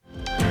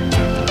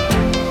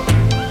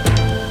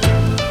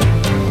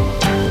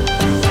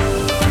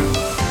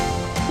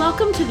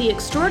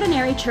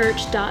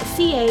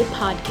extraordinarychurch.ca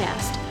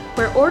podcast,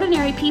 where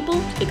ordinary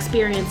people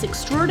experience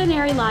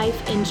extraordinary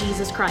life in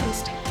Jesus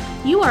Christ.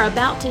 You are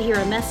about to hear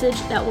a message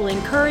that will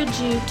encourage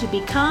you to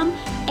become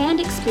and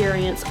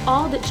experience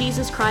all that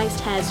Jesus Christ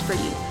has for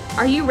you.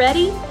 Are you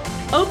ready?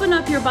 Open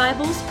up your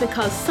Bibles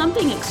because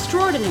something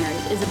extraordinary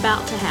is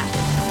about to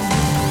happen.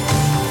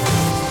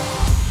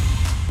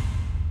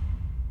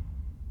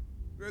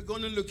 We're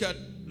going to look at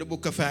the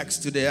book of Acts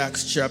today,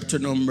 Acts chapter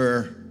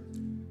number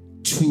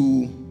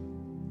 2.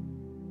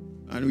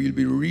 And we'll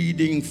be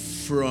reading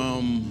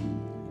from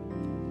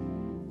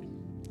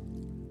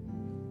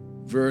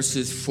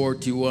verses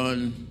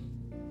 41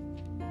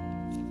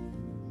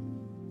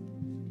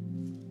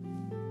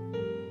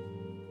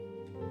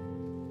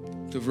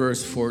 to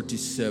verse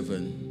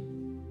 47.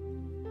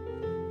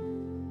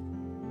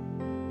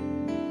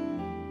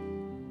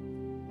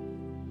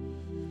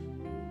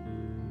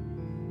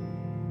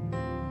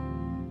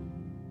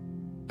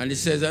 And it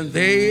says, and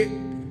they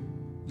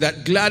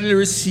that gladly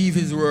receive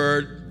his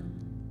word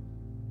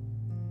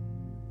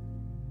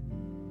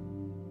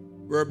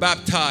were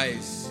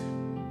baptized.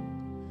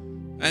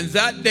 And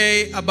that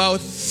day about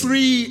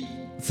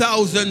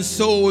 3,000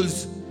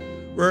 souls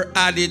were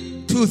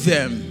added to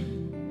them.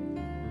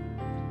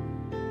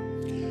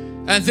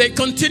 And they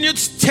continued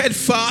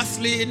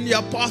steadfastly in the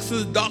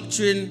apostles'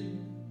 doctrine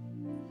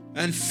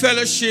and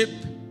fellowship,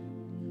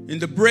 in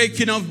the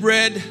breaking of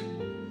bread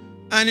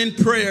and in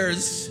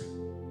prayers.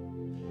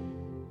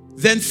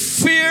 Then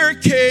fear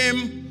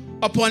came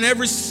upon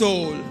every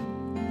soul,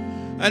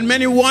 and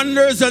many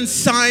wonders and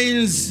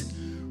signs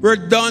were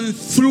done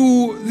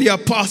through the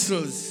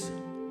apostles.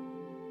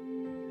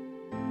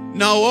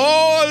 Now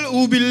all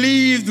who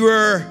believed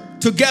were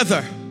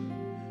together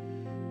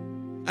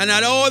and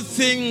had all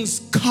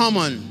things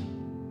common,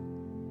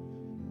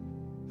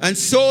 and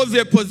sold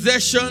their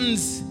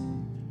possessions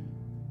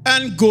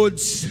and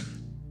goods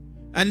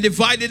and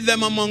divided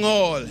them among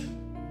all,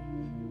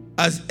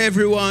 as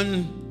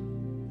everyone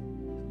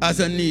has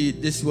a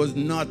need. This was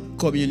not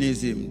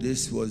communism.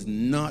 This was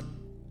not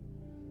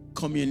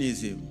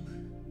communism.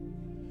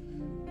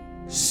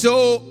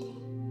 So,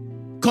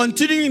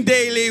 continuing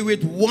daily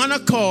with one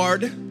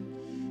accord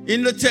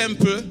in the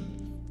temple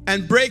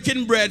and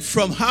breaking bread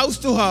from house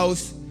to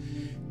house,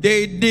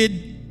 they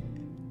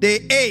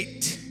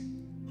ate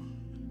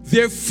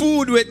their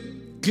food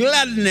with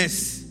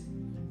gladness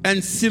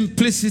and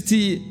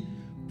simplicity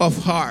of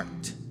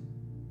heart,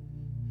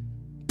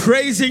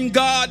 praising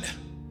God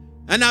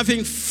and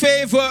having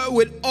favor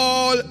with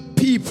all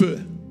people.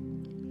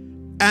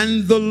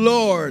 And the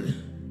Lord,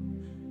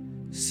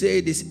 say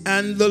this,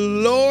 and the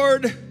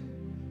Lord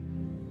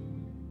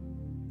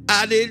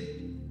added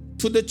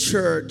to the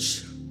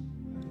church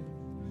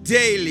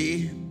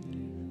daily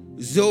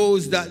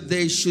those that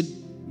they should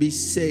be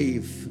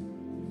saved.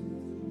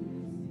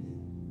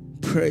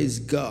 Praise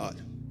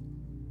God.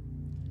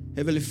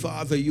 Heavenly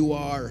Father, you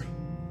are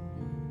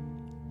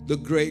the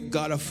great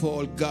God of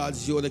all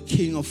gods. You're the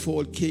King of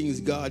all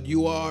kings, God.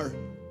 You are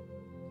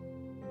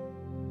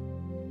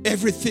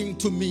everything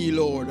to me,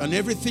 Lord, and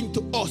everything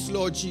to us,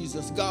 Lord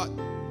Jesus, God.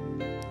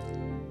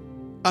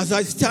 As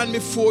I stand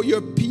before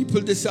your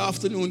people this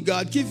afternoon,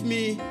 God, give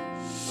me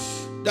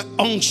the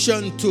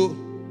unction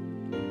to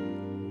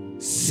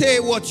say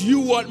what you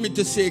want me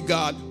to say,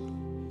 God.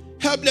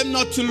 Help them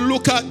not to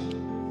look at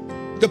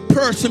the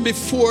person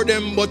before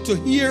them, but to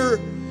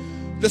hear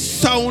the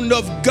sound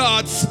of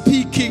God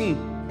speaking.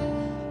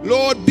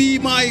 Lord, be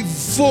my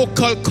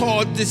vocal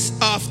cord this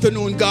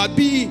afternoon, God.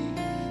 Be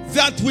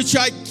that which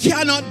I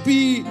cannot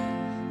be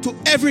to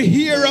every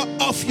hearer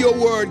of your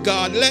word,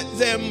 God. Let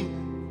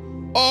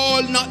them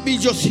all not be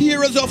just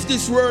hearers of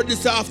this word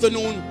this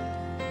afternoon,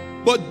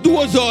 but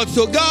doers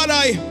also. God,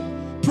 I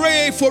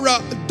pray for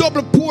a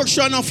double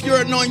portion of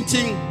your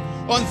anointing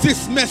on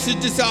this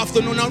message this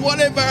afternoon. And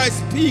whatever I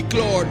speak,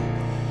 Lord,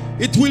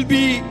 it will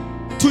be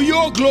to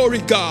your glory,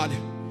 God.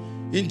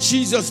 In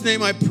Jesus'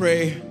 name I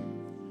pray.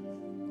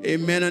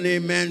 Amen and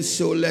amen.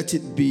 So let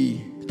it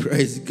be.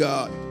 Praise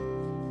God.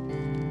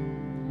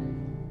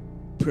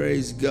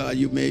 Praise God.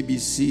 You may be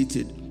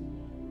seated,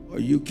 or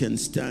you can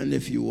stand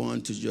if you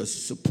want to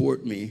just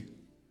support me.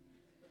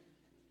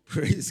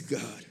 Praise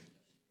God.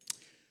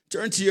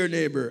 Turn to your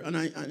neighbor. And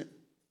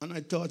I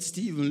thought,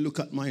 Stephen, look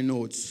at my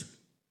notes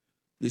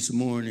this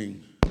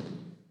morning.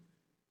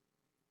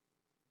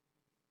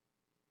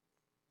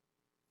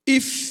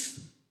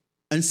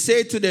 And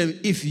say to them,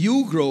 if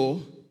you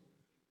grow,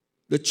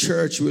 the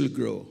church will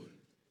grow.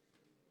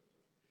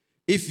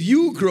 If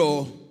you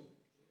grow,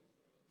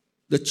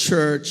 the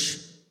church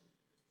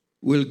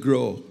will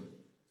grow.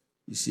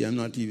 You see, I'm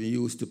not even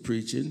used to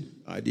preaching.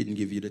 I didn't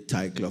give you the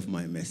title of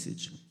my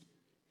message.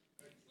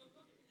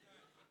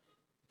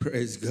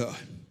 Praise God.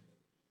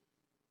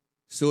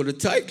 So the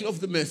title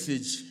of the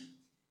message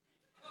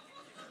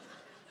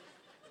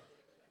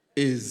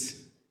is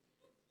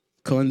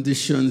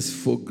Conditions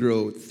for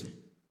Growth.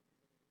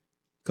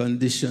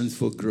 Conditions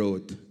for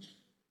growth.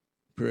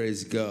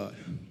 Praise God.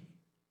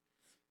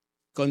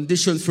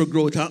 Conditions for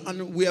growth.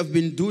 And we have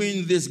been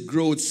doing this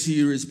growth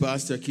series.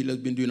 Pastor Akil has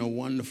been doing a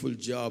wonderful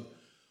job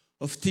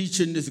of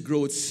teaching this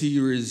growth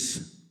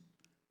series.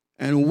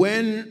 And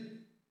when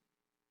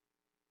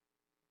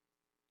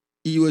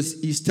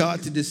he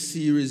started this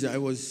series, I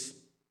was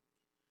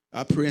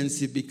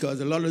apprehensive because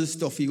a lot of the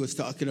stuff he was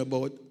talking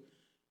about,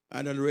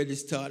 I'd already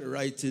started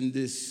writing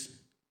this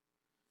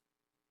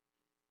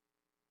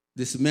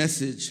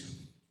message.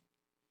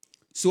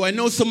 So I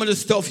know some of the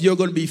stuff you're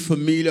going to be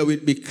familiar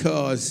with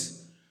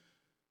because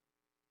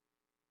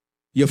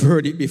you've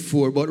heard it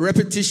before. But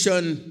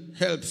repetition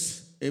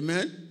helps.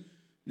 Amen?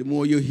 The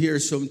more you hear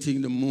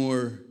something, the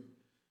more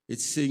it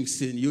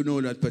sinks in. You know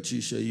that,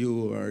 Patricia,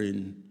 you are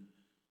in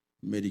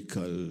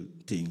medical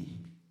thing.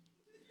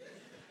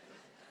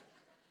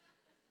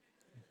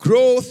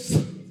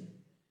 Growth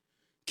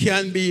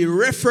can be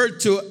referred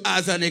to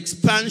as an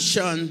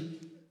expansion,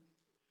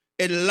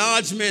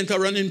 enlargement,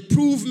 or an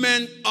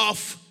improvement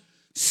of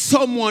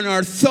someone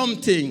or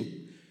something.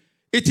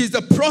 It is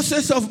the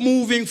process of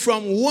moving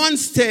from one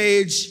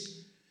stage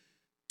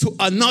to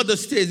another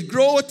stage.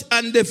 Growth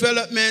and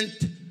development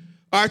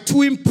are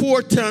two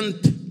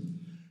important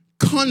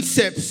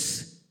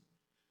concepts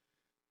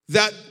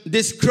that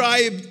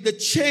describe the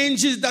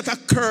changes that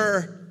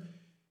occur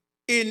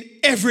in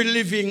every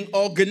living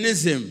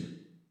organism.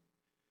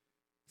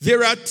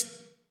 There are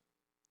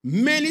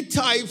many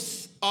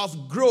types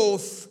of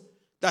growth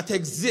that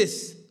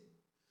exist,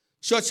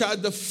 such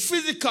as the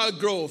physical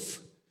growth.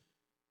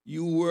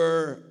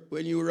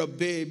 When you were a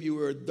babe, you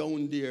were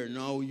down there.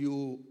 Now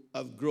you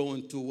have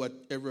grown to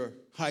whatever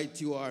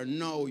height you are.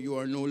 Now you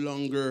are no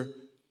longer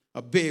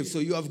a babe. So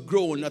you have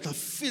grown. That's a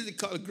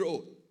physical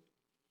growth.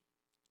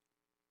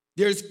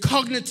 There's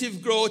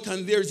cognitive growth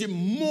and there's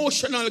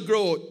emotional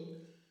growth.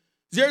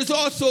 There's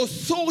also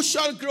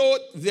social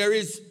growth. There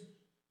is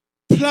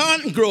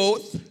plant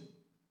growth.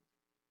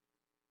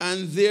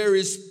 And there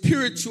is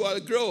spiritual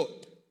growth.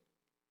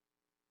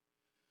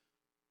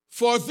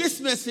 For this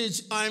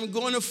message, I'm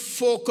going to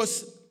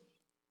focus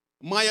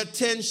my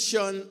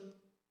attention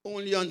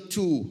only on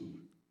two: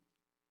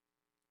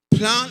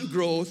 plant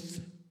growth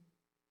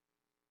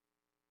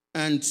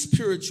and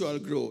spiritual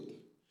growth,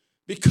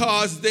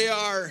 because they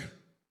are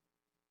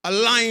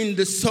aligned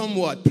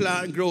somewhat,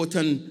 plant growth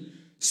and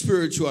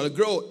spiritual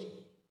growth.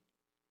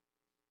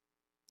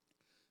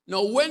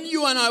 Now, when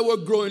you and I were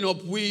growing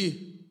up,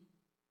 we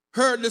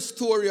heard the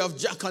story of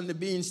Jack and the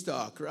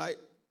Beanstalk, right?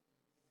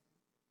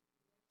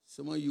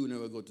 Some of you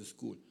never go to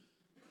school.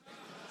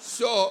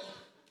 So,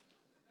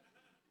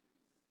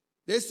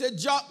 they said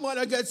Jack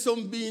mother get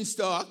some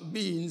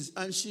beans,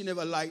 and she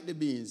never liked the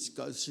beans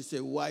because she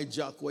said, "Why,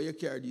 Jack, why you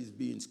carry these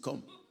beans?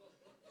 Come."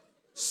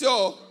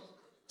 So,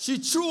 she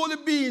threw the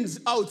beans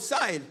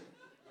outside,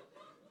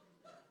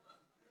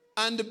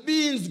 and the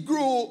beans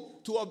grew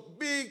to a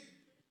big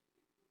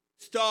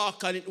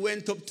stalk, and it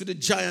went up to the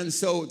giant's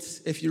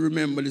house, if you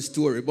remember the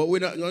story. But we're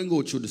not going to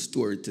go through the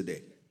story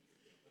today.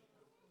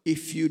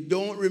 If you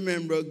don't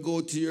remember, go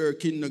to your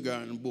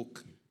kindergarten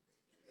book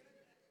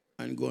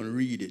and go and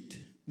read it.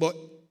 But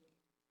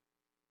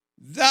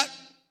that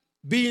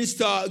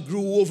beanstalk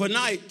grew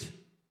overnight.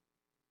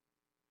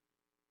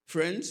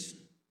 Friends,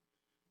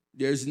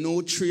 there's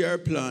no tree or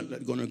plant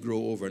that's going to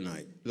grow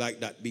overnight like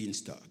that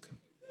beanstalk.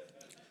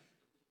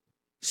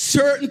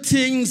 Certain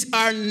things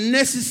are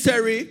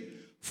necessary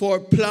for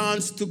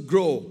plants to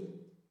grow.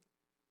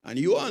 And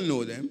you all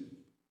know them: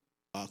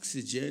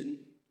 oxygen,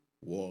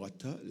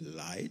 water,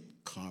 light,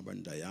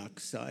 carbon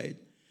dioxide,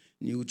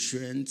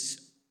 nutrients,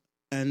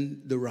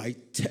 and the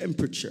right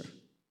temperature.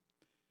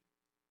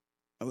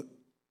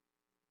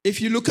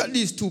 If you look at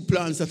these two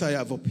plants that I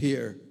have up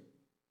here,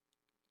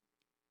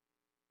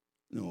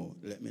 no,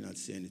 let me not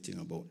say anything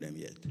about them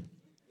yet.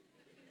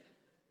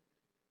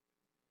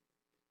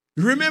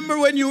 Remember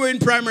when you were in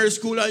primary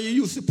school and you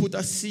used to put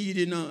a seed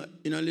in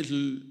a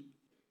little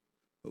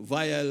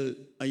vial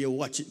and you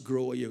watch it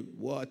grow, you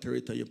water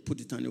it and you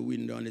put it on the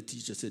window and the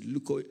teacher said,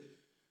 "Look how it,"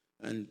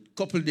 and a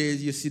couple of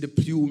days you see the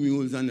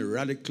plumules and the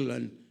radicle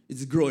and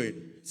it's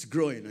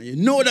growing. And you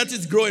know that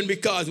it's growing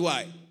because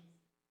why?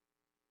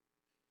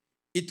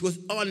 It was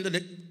under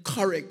the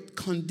correct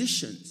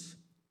conditions.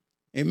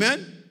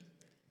 Amen?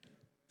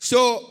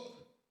 So,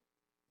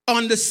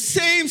 on the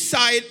same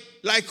side,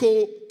 like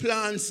how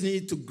plants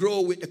need to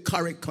grow with the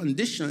correct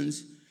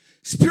conditions,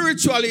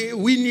 spiritually,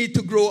 we need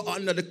to grow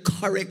under the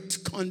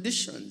correct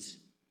conditions.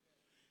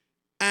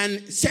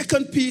 And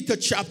 2 Peter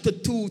chapter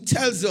 2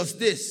 tells us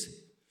this,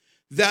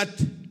 that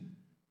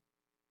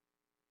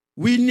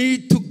we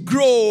need to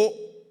grow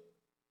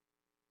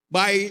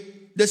by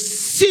the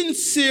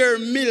sincere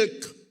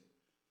milk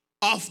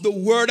of the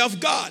Word of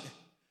God.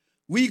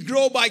 We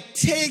grow by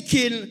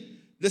taking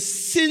the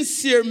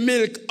sincere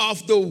milk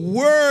of the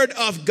Word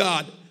of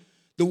God.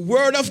 The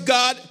Word of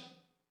God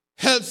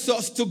helps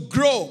us to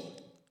grow.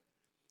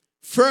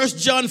 1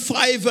 John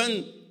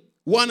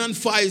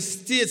 1:5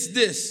 states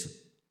this: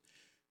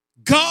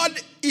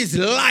 God is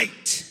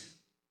light,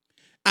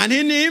 and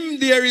in him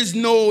there is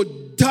no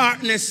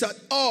darkness at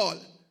all.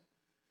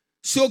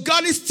 So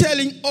God is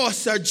telling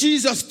us, or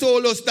Jesus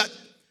told us, that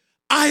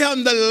I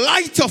am the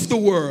light of the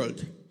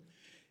world.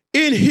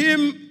 In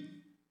him,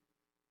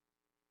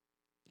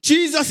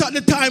 Jesus at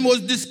the time was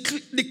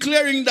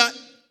declaring that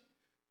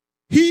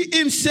he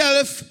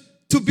himself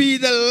to be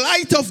the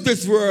light of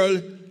this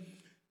world.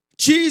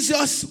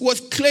 Jesus was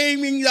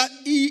claiming that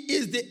he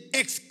is the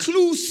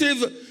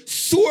exclusive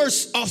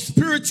source of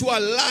spiritual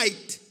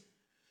light,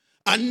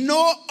 and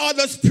no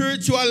other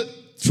spiritual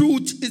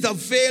truth is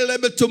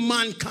available to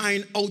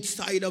mankind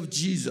outside of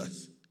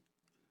Jesus.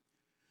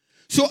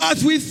 So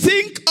as we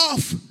think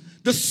of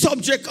the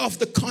subject of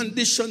the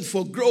condition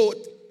for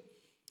growth,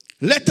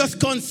 let us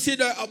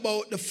consider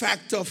about the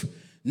fact of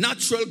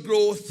natural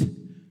growth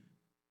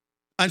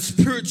and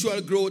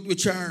spiritual growth,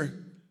 which are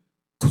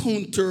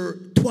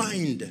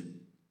countertwined.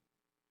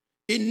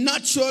 In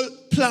natural,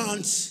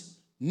 plants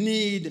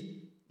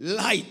need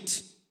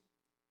light.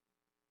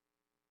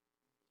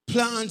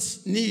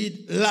 Plants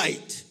need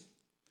light.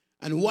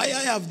 And why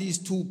I have these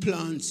two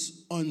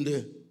plants on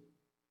the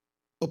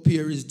up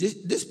here is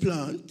this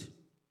plant.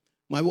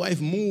 My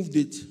wife moved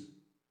it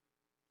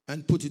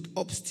and put it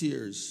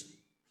upstairs.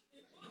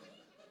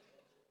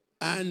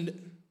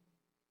 And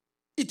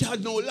it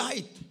had no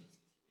light.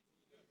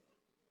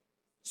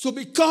 So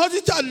because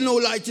it had no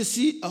light, you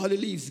see, all the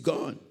leaves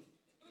gone.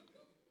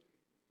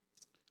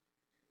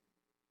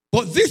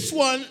 But this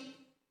one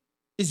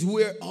is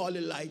where all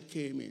the light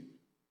came in.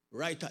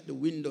 Right at the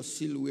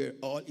windowsill where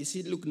all, you see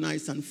it look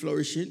nice and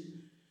flourishing.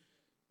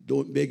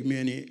 Don't beg me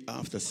any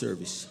after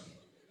service.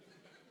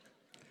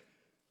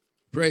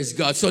 Praise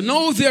God. So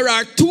now there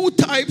are two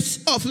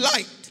types of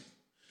light.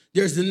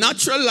 There's the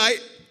natural light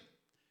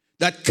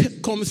that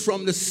comes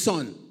from the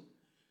sun.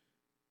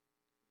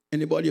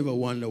 Anybody ever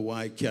wonder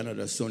why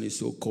Canada's sun is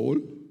so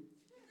cold?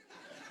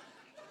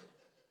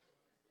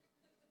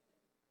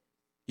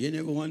 You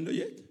never wonder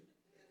yet?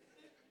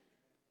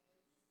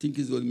 Think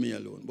it was me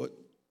alone, but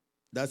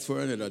that's for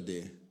another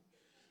day.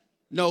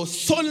 Now,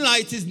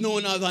 sunlight is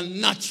known as a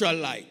natural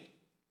light.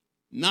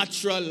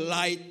 Natural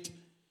light.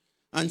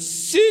 And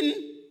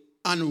sin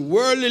and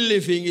worldly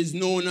living is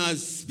known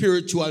as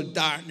spiritual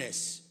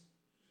darkness.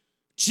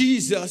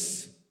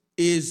 Jesus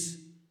is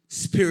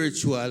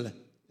spiritual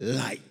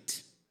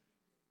light.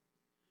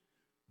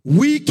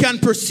 We can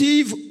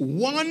perceive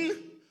one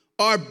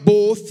or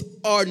both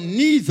or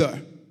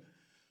neither.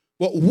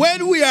 But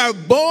when we are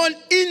born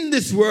in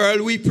this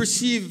world, we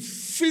perceive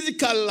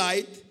physical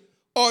light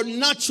or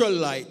natural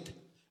light.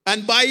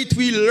 And by it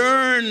we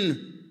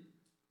learn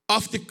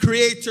of the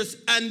Creator's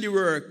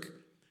handiwork.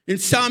 In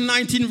Psalm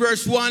 19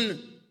 verse 1,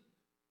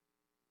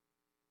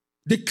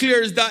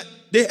 declares that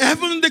the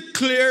heaven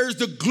declares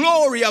the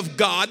glory of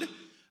God,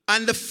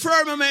 and the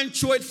firmament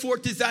showeth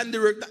forth his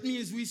handiwork. That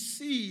means we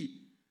see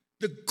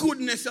the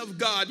goodness of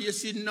God. You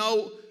see,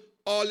 now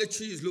all the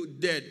trees look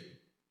dead.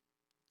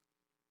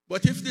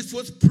 But if this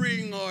was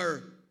spring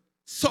or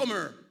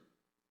summer,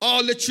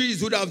 all the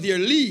trees would have their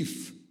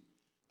leaf.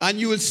 And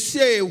you will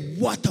say,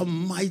 what a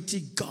mighty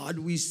God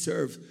we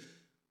serve.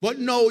 But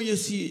now you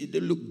see,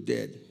 they look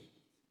dead.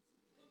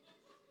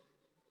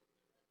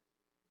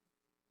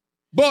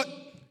 But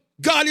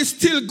God is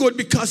still good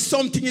because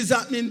something is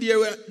happening there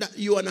that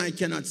you and I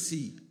cannot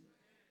see.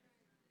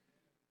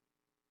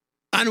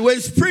 And when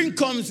spring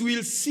comes,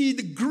 we'll see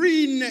the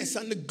greenness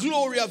and the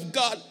glory of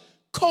God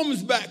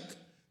comes back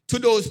to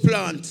those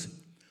plants.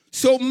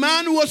 So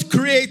man was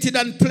created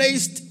and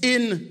placed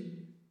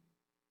in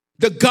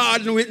the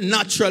garden with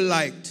natural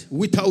light,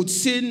 without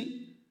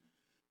sin.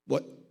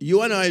 But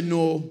you and I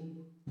know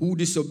who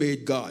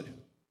disobeyed God.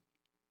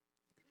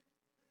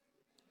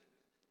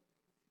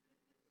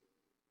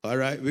 All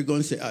right, we're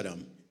going to say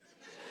Adam.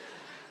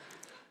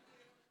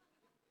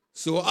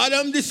 So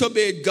Adam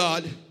disobeyed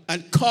God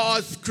and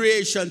caused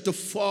creation to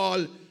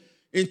fall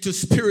into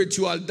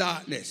spiritual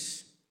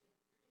darkness.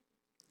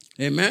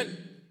 Amen?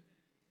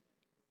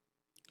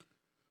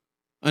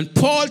 And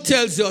Paul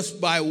tells us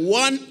by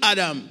one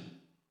Adam,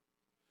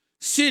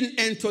 sin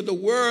entered the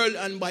world,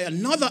 and by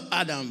another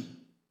Adam,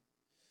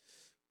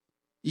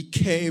 he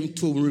came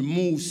to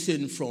remove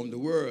sin from the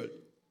world.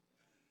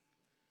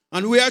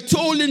 And we are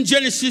told in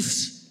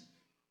Genesis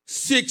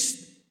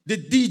 6, the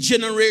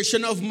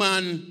degeneration of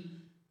man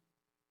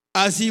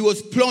as he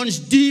was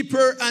plunged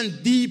deeper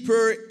and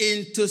deeper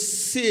into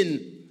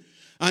sin.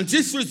 And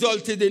this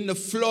resulted in the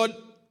flood.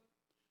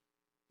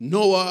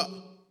 Noah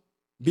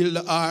built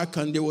the ark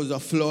and there was a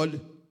flood,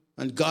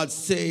 and God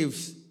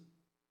saved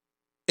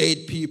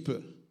 8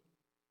 people.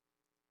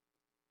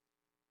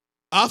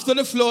 After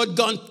the flood,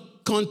 God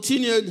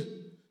continued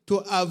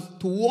to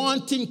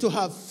wanting to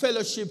have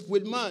fellowship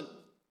with man.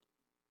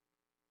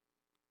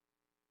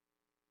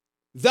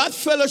 That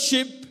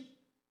fellowship,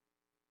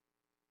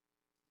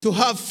 to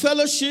have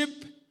fellowship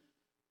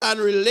and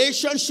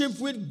relationship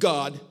with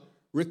God,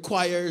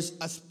 requires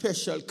a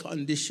special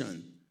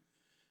condition.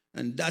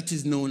 And that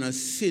is known as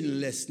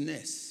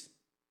sinlessness.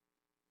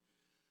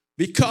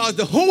 Because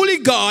the holy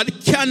God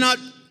cannot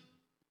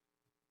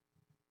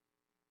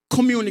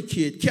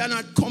communicate,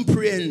 cannot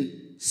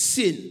comprehend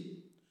sin.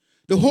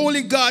 The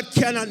holy God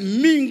cannot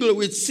mingle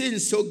with sin,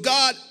 so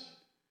God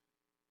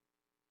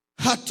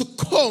had to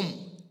come.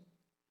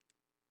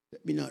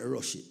 Let me not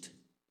rush it.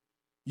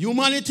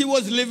 Humanity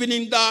was living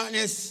in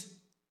darkness,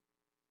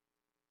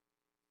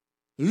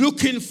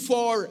 looking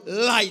for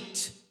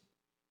light,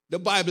 the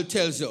Bible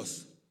tells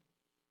us.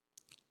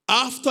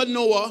 After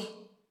Noah,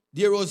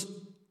 there was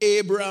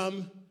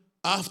Abraham.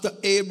 After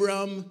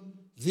Abraham,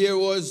 there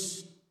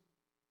was...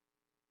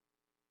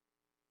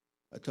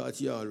 I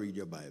thought you all read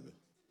your Bible.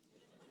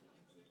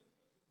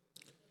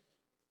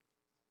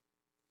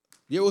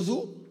 There was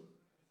who?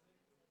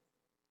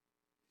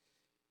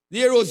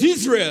 There was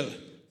Israel.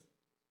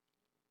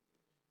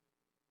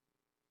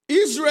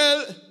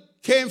 Israel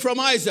came from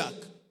Isaac.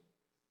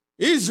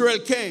 Israel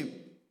came.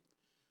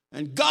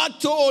 And God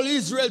told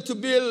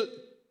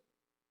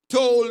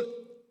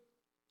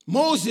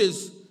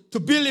Moses to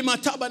build him a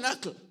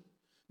tabernacle.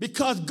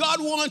 Because God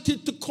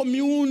wanted to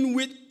commune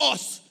with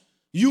us,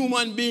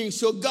 human beings.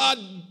 So God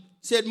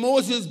said,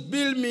 Moses,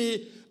 build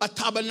me a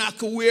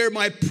tabernacle where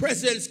my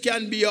presence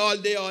can be all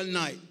day, all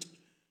night.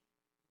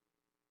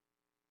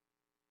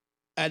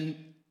 And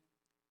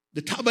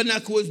the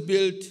tabernacle was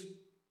built,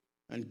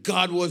 and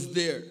God was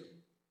there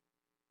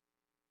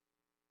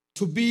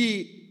to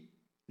be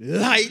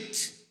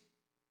light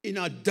in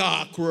a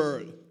dark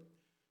world.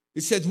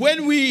 It says,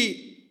 when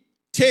we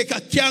take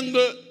a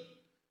candle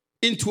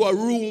into a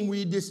room,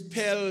 we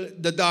dispel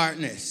the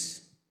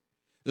darkness.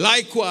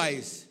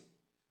 Likewise,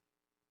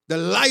 the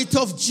light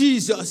of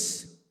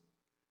Jesus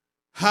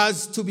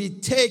has to be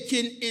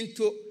taken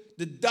into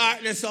the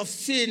darkness of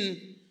sin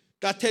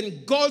that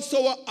engulfs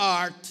our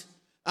heart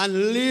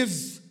and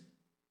lives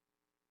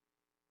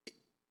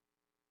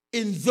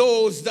in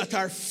those that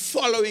are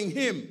following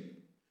him.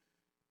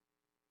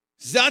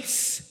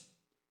 That's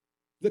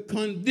the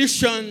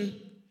condition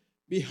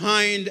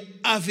behind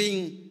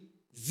having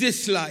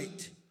this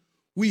light.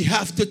 We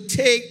have to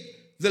take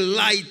the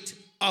light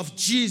of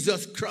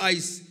Jesus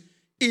Christ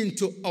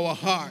into our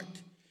heart.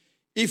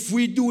 If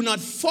we do not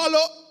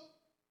follow,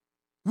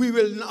 we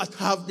will not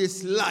have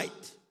this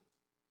light.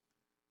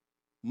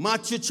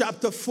 Matthew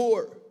chapter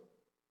 5,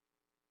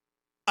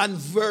 and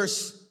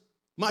verse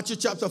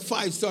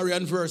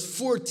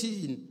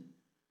 14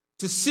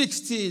 to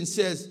 16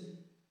 says,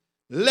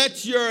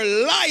 let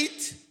your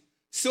light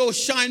so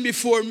shine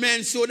before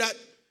men so that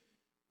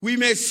we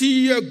may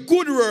see your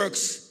good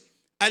works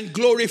and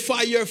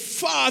glorify your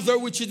Father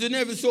which is in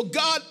heaven. So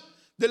God,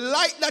 the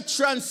light that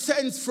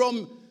transcends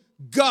from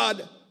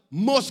God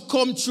must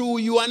come through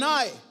you and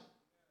I.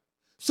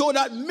 So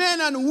that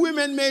men and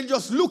women may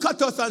just look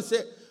at us and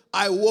say,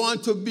 I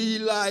want to be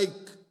like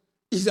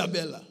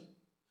Isabella.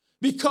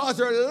 Because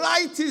her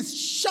light is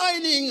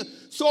shining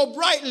so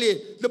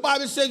brightly. The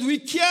Bible says we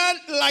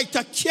can't light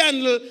a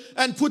candle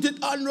and put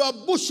it under a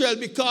bushel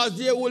because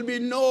there will be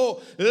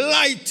no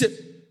light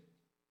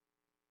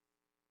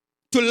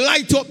to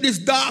light up this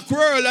dark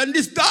world. And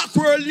this dark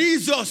world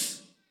needs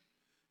us.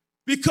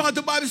 Because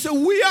the Bible says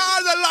we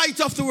are the light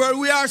of the world.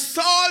 We are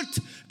salt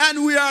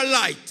and we are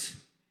light.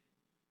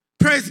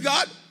 Praise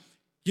God.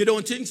 You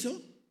don't think so?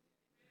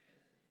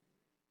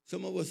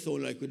 Some of us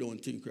sound like we don't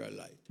think we're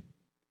light.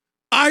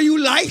 Are you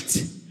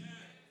light?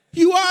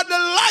 You are the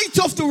light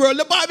of the world.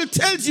 The Bible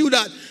tells you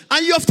that.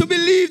 And you have to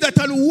believe that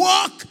and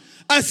walk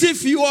as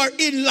if you are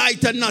in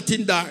light and not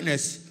in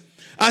darkness.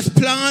 As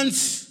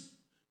plants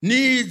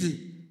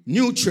need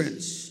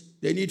nutrients,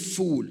 they need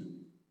food.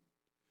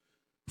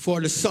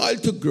 For the soil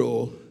to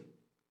grow,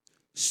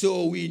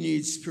 so we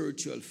need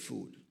spiritual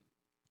food.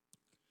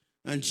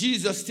 And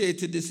Jesus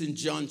stated this in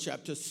John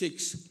chapter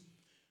 6,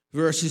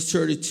 verses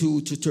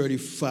 32 to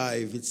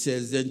 35. It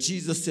says, then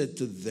Jesus said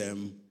to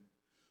them,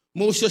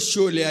 most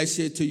assuredly I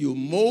say to you,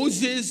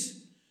 Moses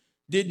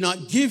did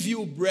not give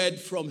you bread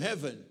from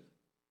heaven,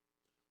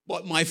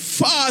 but my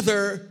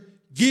Father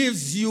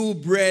gives you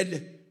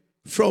bread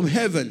from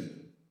heaven.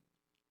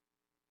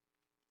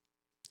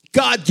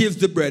 God gives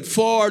the bread.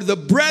 For the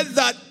bread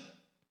that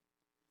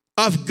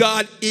of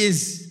God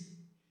is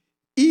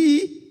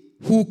he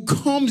who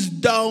comes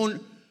down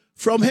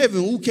from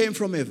heaven. Who came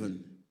from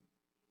heaven?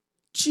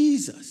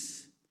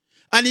 Jesus.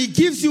 And he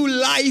gives you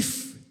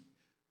life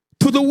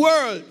to the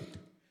world.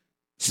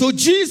 So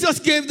Jesus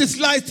gave this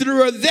life to the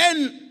world.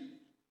 Then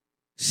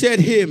said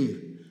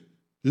him,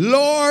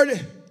 Lord,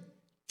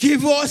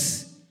 give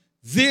us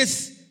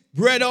this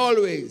bread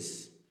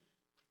always.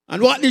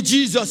 And what did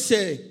Jesus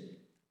say?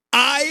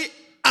 I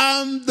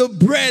am the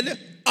bread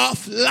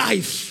of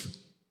life.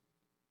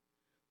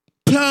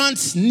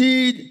 Plants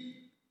need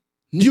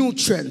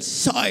nutrients,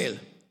 soil.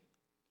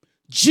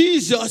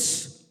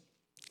 Jesus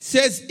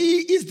says he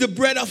is the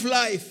bread of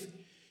life.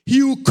 He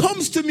who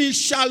comes to me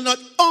shall not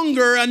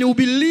hunger, and who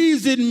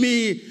believes in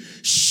me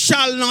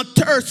shall not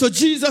thirst. So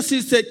Jesus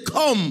said,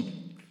 come,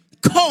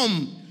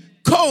 come,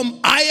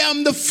 come. I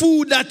am the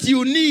food that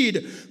you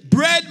need.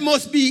 Bread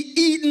must be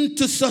eaten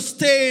to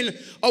sustain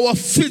our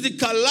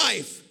physical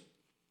life.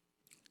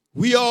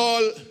 We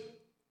all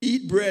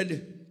eat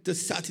bread to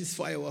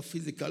satisfy our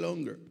physical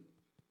hunger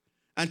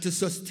and to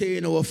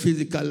sustain our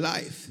physical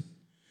life.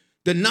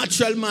 The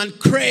natural man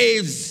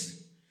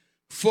craves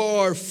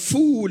for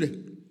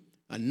food,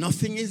 and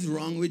nothing is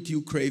wrong with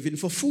you craving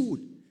for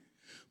food.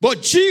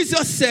 But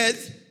Jesus said,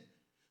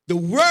 the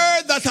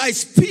word that I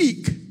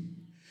speak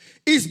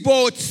is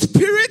both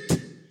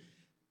spirit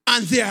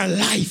and they are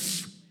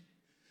life.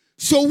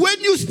 So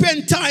when you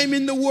spend time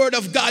in the word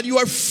of God, you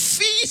are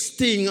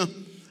feasting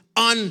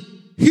on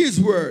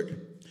his word.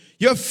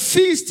 You're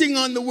feasting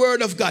on the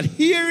word of God.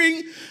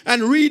 Hearing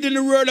and reading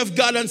the word of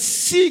God and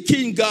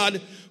seeking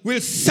God will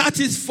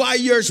satisfy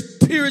your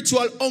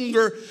spiritual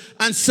hunger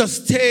and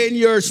sustain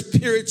your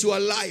spiritual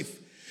life.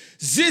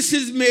 This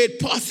is made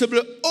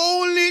possible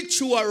only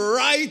through a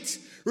right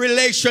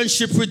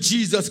relationship with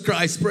Jesus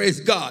Christ. Praise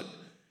God.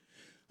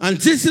 And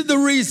this is the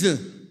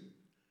reason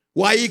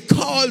why he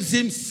calls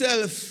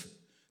himself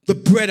the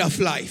bread of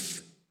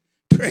life.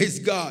 Praise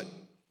God.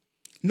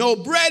 Now,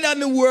 bread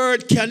and the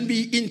word can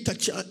be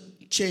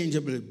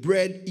interchangeable.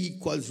 Bread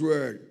equals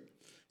word.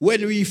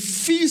 When we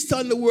feast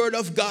on the word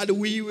of God,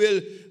 we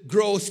will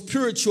grow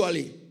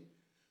spiritually.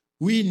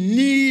 We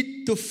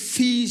need to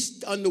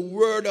feast on the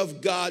word of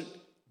God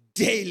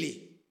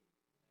daily.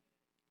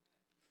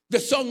 The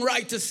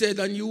songwriter said,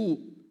 and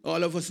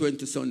all of us went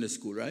to Sunday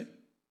school, right?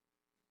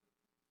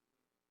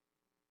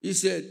 He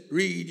said,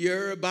 read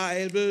your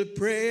Bible,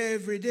 pray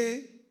every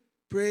day,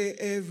 pray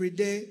every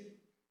day.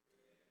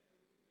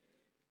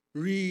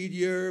 Read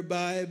your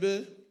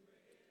Bible,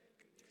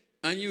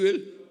 and you will.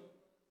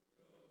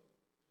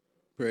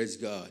 Praise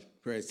God.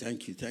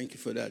 Thank you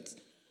for that,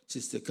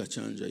 Sister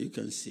Kachandra. You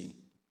can sing.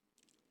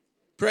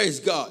 Praise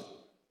God.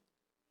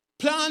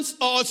 Plants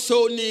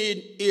also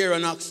need air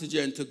and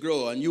oxygen to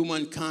grow, and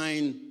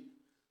humankind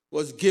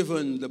was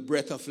given the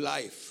breath of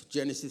life.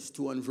 Genesis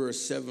 2 and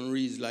verse 7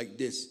 reads like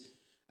this.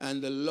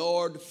 And the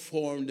Lord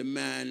formed the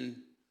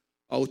man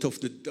out of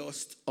the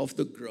dust of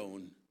the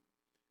ground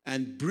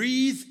and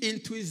breathed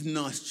into his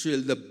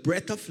nostril the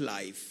breath of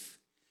life,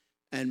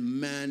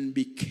 and man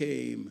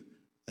became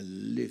a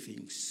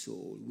living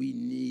soul. We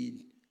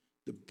need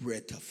the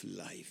breath of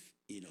life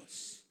in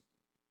us.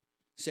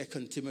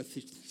 2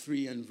 Timothy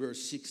 3 and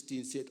verse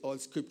 16 said, all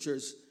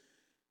scriptures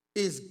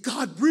is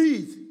God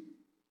breathed.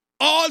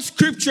 All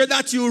scripture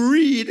that you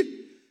read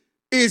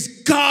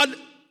is God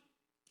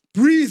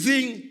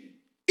breathing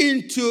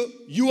into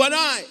you and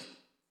I.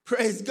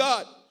 Praise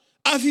God.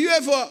 Have you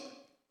ever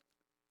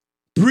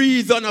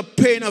breathed on a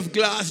pane of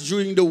glass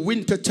during the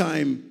winter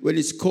time when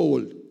it's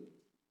cold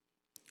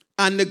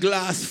and the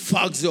glass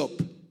fogs up?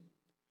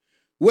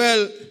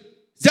 Well,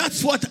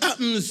 that's what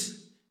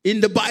happens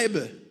in the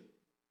Bible.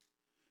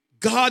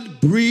 God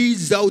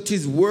breathes out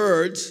his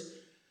words,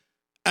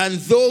 and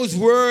those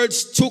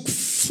words took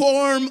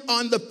form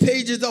on the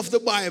pages of the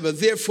Bible.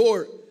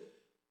 Therefore,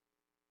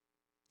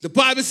 the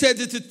Bible says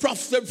it is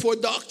profitable for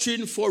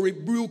doctrine, for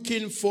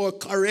rebuking, for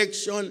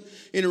correction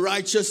in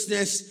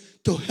righteousness,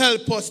 to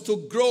help us to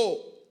grow.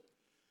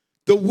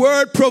 The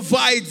word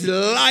provides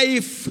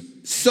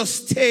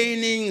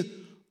life-sustaining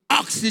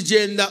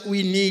oxygen that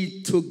we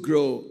need to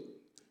grow.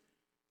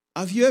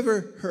 Have you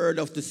ever heard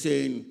of the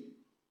saying,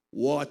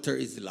 water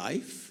is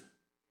life?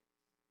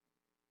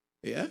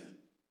 Yeah?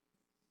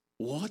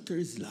 Water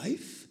is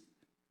life.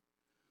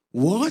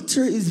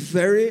 Water is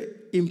very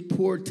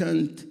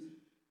important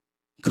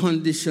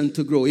condition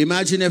to grow.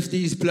 Imagine if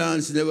these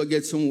plants never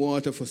get some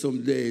water for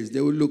some days.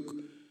 They would look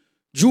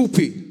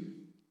droopy.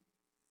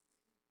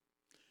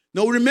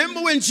 Now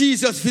remember when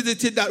Jesus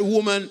visited that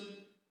woman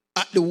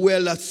at the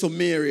well at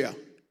Samaria.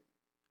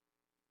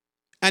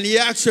 And he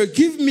asked her,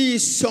 give me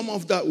some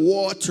of that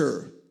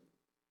water.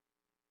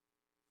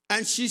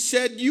 And she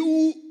said,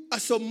 you, a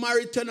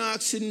Samaritan,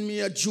 asking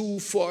me, a Jew,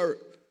 for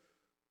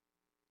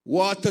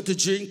water to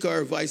drink,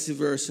 or vice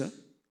versa.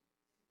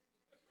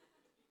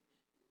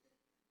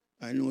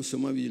 I know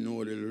some of you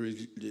know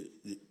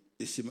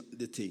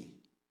the thing.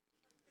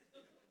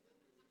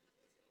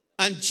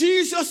 And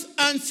Jesus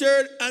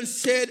answered and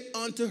said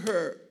unto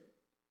her,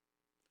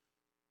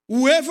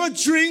 whoever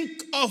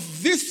drink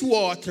of this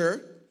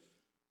water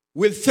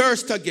will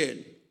thirst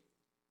again.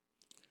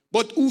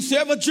 But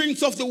whosoever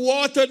drinks of the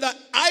water that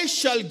I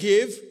shall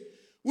give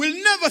will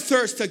never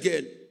thirst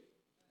again.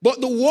 But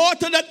the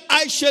water that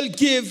I shall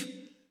give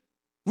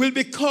will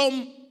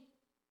become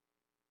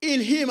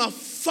in him a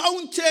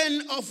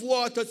fountain of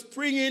water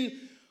springing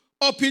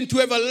up into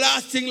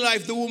everlasting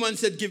life. The woman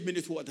said, give me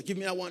this water. Give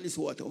me, I want this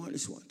water. I want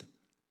this water.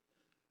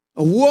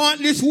 I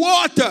want this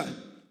water.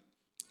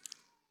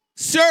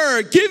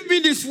 Sir, give me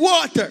this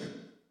water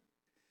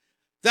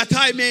that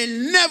I may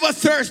never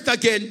thirst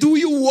again. Do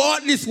you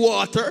want this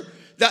water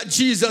that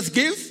Jesus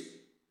gives?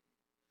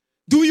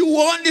 Do you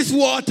want this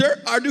water,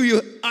 or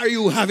are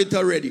you have it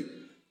already?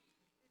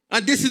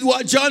 And this is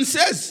what John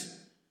says.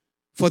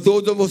 For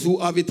those of us who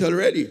have it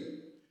already.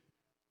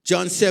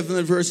 John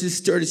 7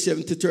 verses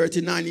 37 to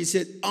 39. He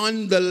said,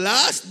 on the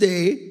last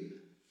day,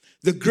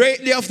 the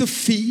great day of the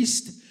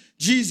feast,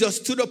 Jesus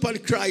stood up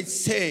and cried,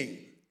 saying,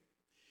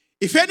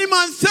 if any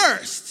man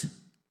thirst,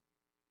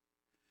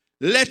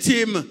 let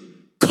him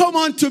come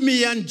unto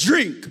me and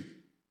drink.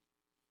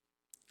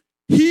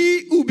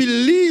 He who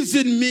believes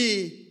in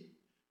me,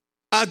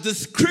 as the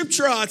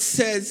scripture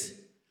says,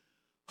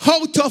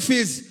 out of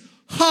his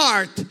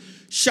heart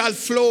shall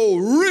flow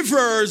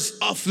rivers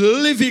of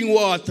living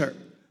water.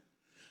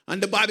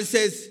 And the Bible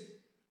says,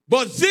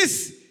 but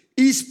this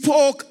he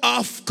spoke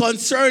of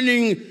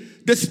concerning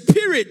the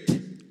Spirit,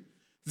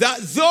 that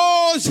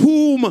those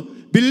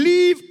whom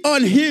believe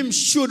on him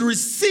should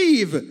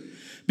receive,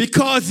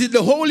 because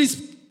the Holy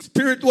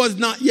Spirit was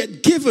not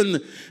yet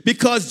given,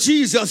 because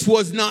Jesus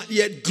was not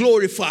yet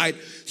glorified.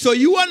 So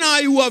you and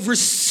I who have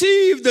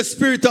received the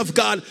Spirit of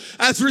God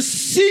has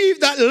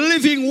received that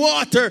living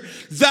water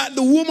that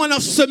the woman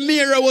of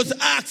Samaria was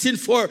asking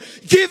for.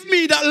 Give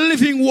me that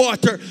living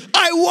water.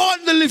 I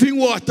want the living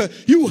water.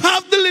 You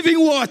have the living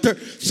water.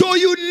 So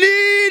you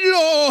need,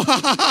 Lord,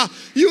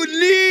 you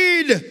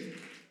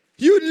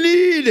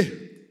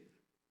need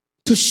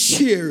to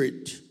share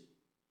it.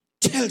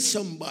 Tell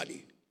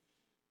somebody.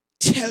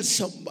 Tell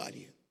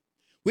somebody.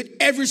 With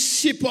every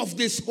sip of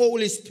this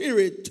Holy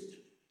Spirit,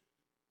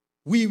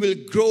 we will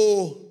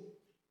grow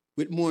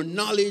with more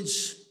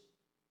knowledge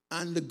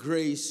and the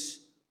grace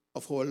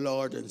of our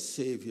Lord and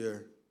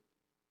Savior,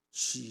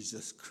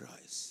 Jesus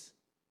Christ.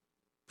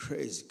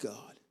 Praise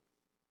God.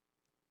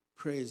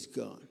 Praise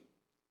God.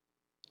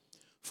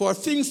 For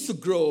things to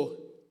grow,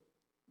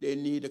 they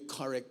need a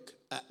correct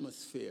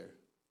atmosphere.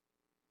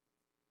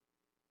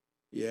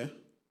 Yeah?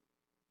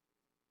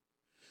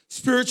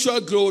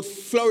 Spiritual growth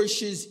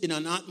flourishes in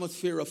an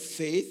atmosphere of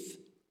faith,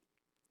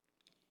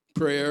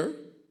 prayer,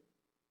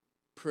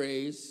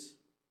 praise,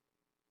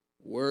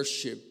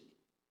 worship,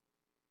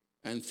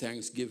 and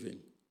thanksgiving.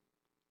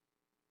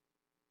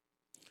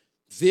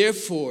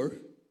 Therefore,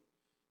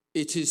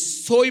 it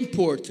is so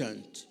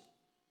important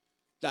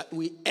that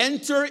we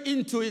enter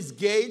into his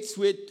gates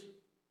with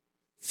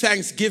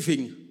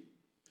thanksgiving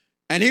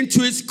and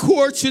into his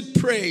courts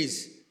with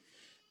praise,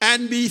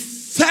 and be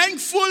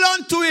thankful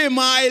unto him.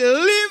 I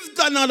lived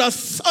another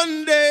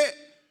Sunday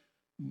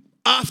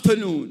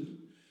afternoon.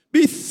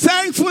 Be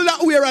thankful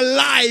that we are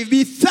alive.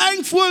 Be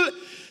thankful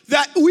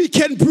that we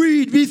can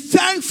breathe. Be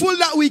thankful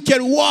that we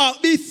can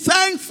walk. Be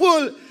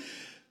thankful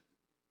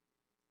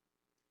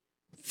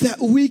that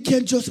we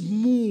can just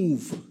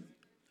move.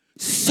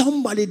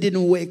 Somebody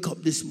didn't wake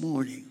up this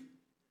morning.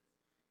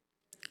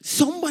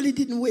 Somebody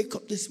didn't wake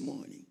up this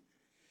morning.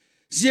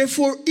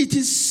 Therefore, it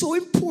is so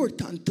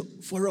important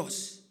for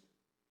us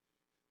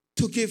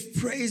to give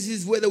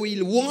praises whether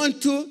we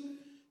want to,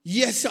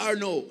 yes or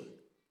no.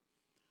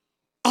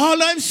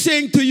 All I'm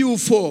saying to you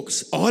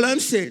folks, all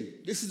I'm saying,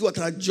 this is what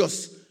I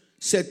just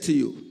said to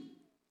you,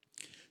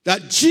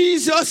 that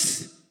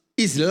Jesus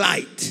is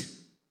light.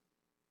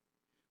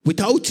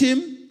 Without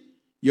him,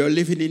 you're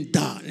living in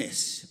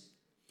darkness.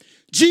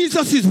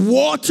 Jesus is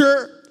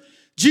water.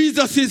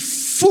 Jesus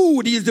is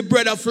food. He is the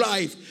bread of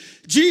life.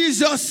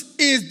 Jesus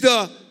is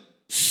the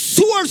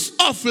source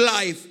of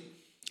life.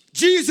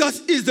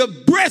 Jesus is the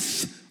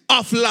breath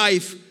of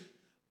life.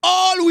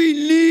 All we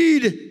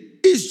need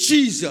is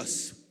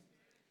Jesus.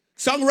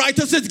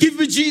 Songwriter says, give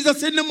me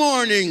Jesus in the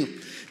morning.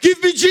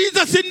 Give me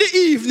Jesus in the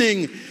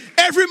evening.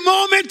 Every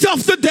moment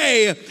of the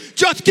day,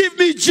 just give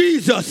me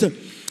Jesus.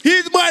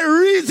 He's my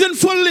reason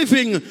for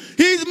living.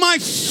 He's my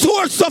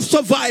source of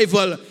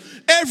survival.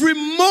 Every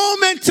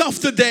moment of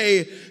the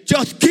day,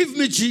 just give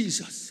me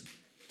Jesus.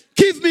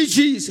 Give me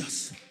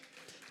Jesus.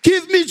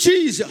 Give me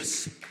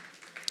Jesus.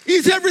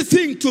 He's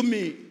everything to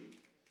me.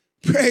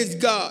 Praise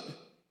God.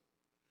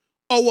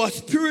 Our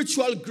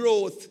spiritual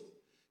growth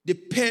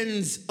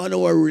depends on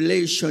our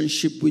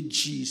relationship with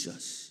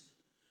Jesus.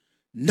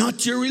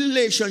 Not your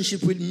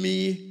relationship with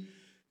me,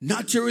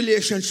 not your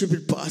relationship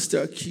with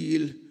Pastor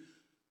Akil,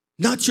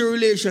 not your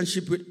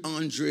relationship with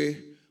Andre,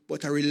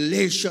 but a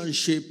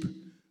relationship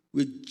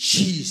with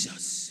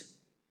Jesus.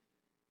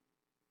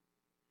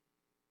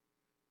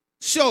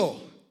 So,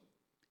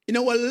 in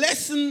our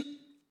lesson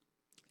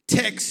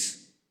text,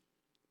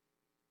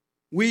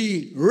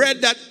 we read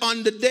that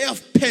on the day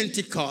of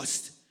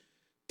Pentecost,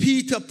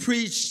 Peter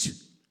preached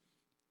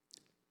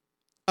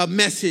a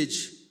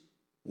message.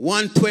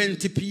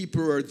 120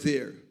 people were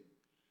there.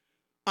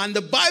 And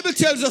the Bible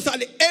tells us at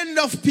the end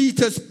of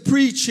Peter's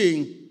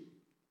preaching,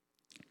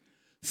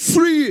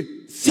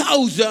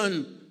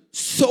 3,000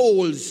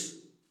 souls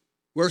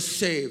were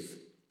saved.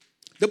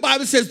 The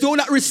Bible says, those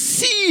that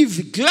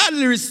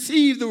gladly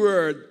receive the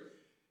word,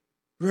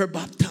 were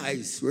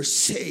baptized, were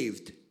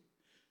saved.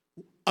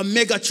 A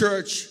mega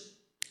church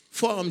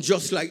formed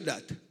just like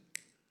that.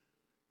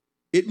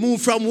 It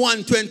moved from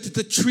 120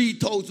 to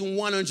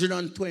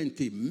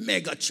 3,120.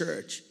 Mega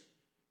church.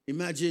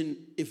 Imagine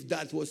if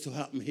that was to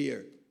happen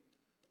here.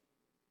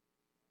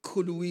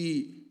 Could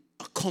we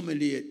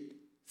accommodate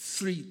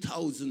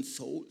 3,000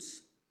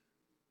 souls?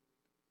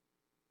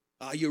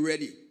 Are you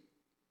ready?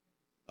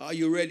 Are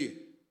you ready?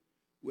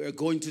 We're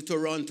going to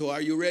Toronto.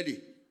 Are you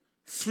ready?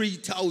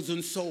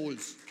 3,000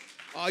 souls.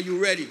 Are you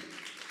ready?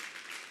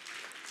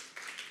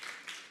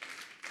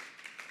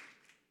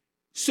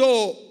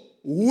 So,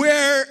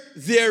 where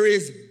there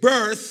is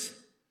birth,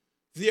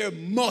 there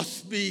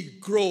must be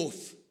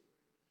growth.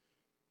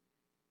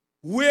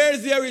 Where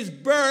there is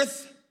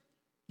birth,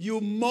 you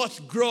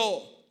must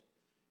grow.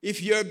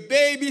 If your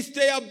baby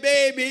stay a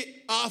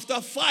baby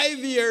after 5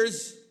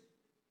 years,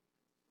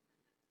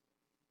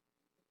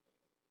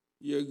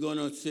 you're going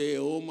to say,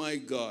 oh my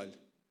God,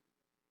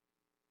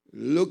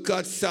 look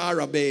at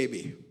Sarah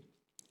baby.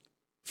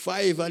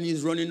 5 and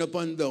he's running up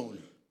and down.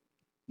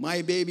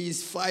 My baby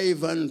is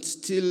 5 and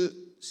still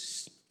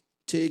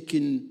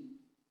taking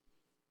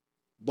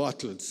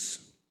bottles.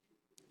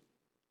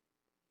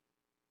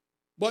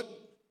 But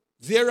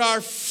there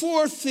are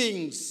 4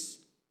 things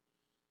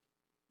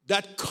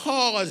that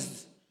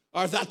caused,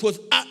 or that was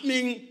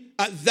happening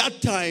at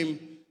that time,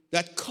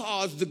 that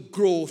caused the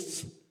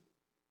growth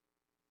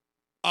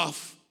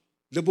of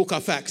the Book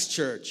of Acts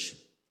church.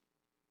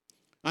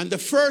 And the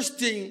first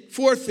thing,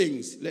 4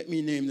 things, let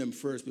me name them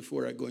first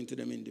before I go into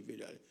them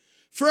individually.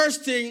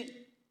 First thing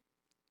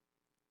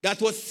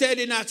that was said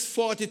in Acts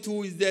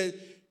 42 is that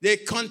they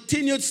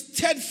continued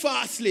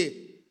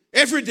steadfastly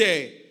every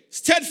day,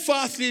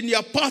 steadfastly in the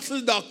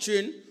apostles'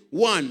 doctrine,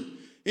 1.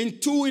 In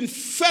 2, in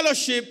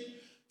fellowship,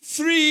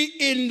 3,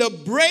 in the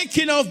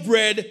breaking of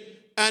bread,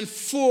 and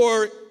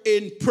 4,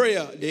 in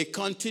prayer. They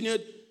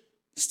continued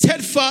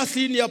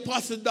steadfastly in the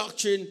apostles'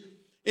 doctrine,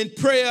 in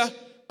prayer,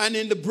 and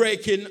in the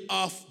breaking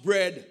of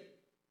bread.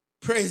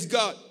 Praise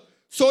God.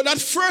 So that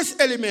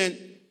first element,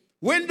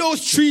 when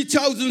those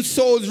 3,000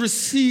 souls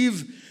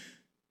receive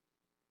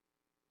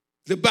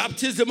the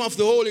baptism of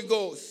the Holy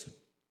Ghost,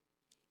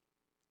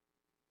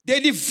 they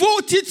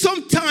devoted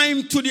some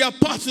time to the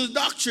apostles'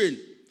 doctrine.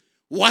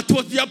 What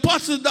was the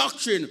apostles'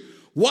 doctrine?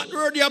 What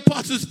were the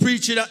apostles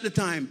preaching at the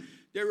time?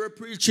 They were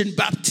preaching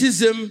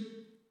baptism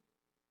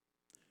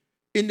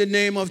in the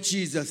name of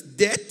Jesus.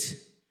 Death.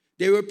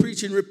 They were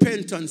preaching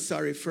repentance,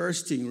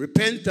 first thing.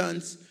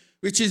 Repentance,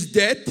 which is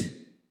death.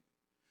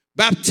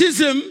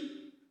 Baptism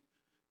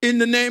in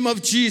the name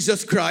of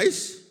Jesus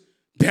Christ.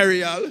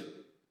 Burial.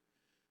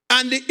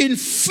 And the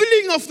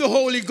infilling of the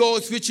Holy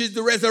Ghost, which is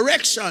the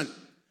resurrection.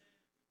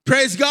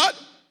 Praise God.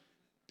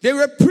 They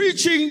were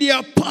preaching the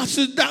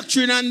apostles'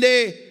 doctrine and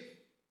they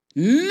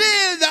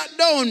nailed that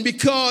down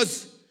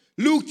because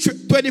Luke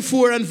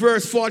 24 and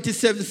verse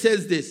 47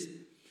 says this.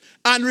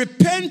 And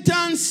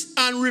repentance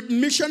and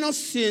remission of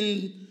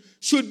sin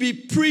should be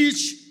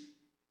preached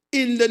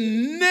in the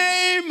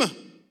name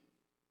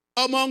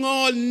among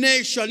all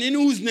nations. In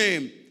whose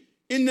name?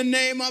 In the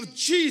name of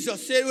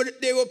Jesus.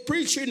 They were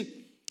preaching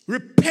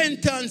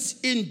repentance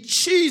in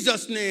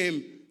Jesus'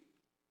 name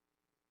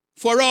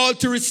for all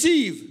to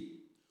receive.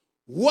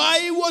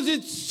 Why was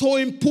it so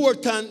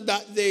important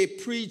that they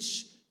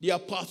preach the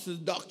apostles'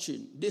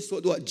 doctrine? This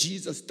was what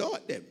Jesus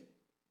taught them.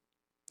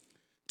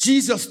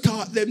 Jesus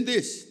taught them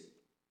this.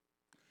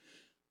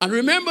 And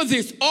remember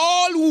this,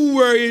 all who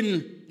were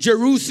in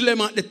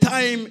Jerusalem at the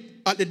time,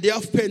 at the day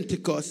of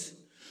Pentecost,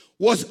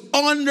 was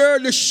under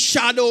the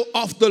shadow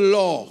of the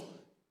law.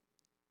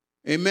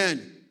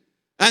 Amen.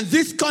 And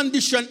this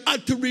condition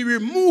had to be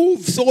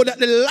removed so that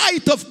the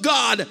light of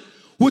God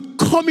would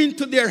come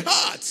into their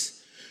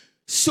hearts.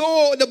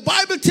 So the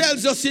Bible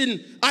tells us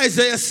in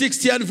Isaiah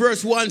 60 and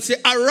verse 1, say,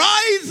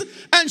 arise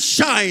and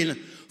shine,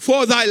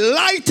 for thy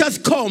light has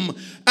come.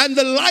 And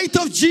the light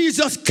of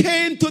Jesus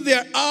came to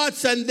their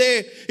hearts, and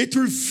it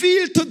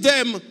revealed to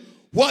them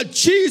what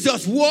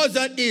Jesus was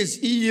and is.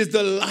 He is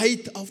the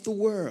light of the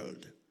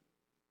world.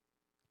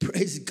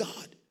 Praise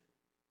God.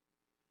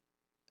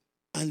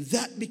 And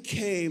that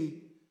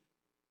became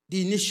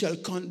the initial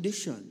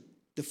condition.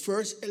 The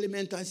first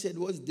element I said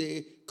was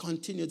they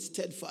continued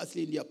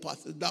steadfastly in the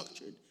apostles'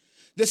 doctrine.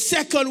 The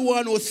second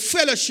one was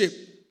fellowship.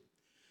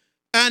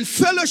 And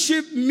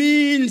fellowship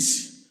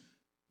means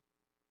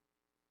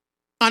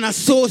an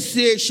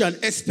association,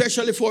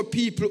 especially for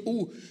people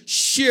who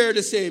share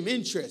the same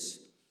interests.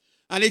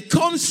 And it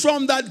comes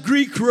from that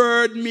Greek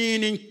word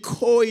meaning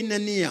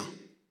koinonia.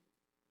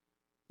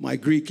 My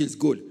Greek is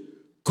good.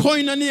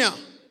 Koinonia,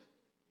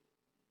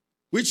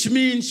 which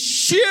means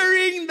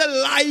sharing the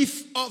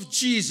life of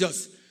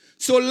Jesus.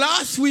 So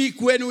last week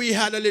when we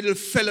had a little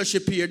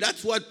fellowship here,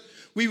 that's what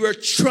we were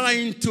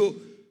trying to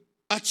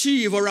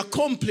achieve or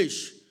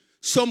accomplish.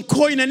 Some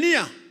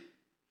koinonia,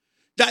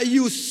 that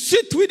you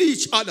sit with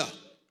each other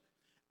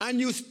and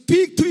you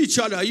speak to each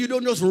other. You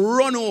don't just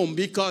run home,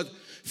 because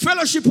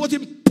fellowship was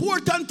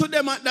important to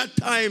them at that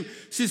time,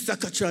 Sister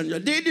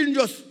Kachandra. They didn't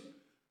just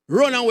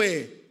run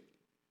away.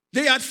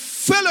 They had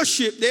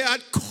fellowship. They had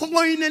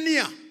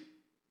koinonia.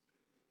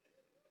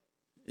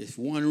 It's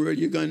one word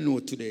you're going to know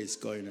today is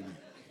koinonia.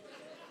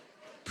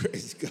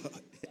 Praise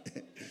God.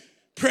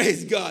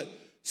 Praise God.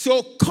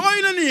 So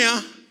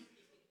koinonia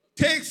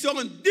takes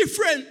on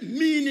different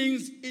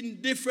meanings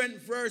in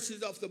different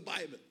verses of the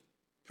Bible.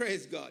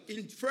 Praise God.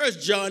 In 1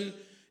 John,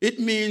 it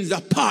means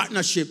a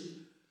partnership.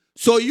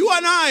 So you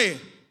and I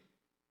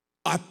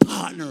are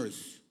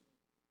partners.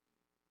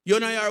 You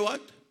and I are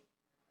what?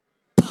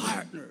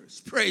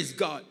 Partners. Praise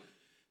God.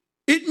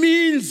 It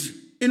means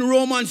in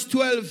Romans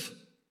 12,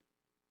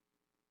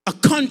 a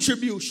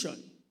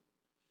contribution.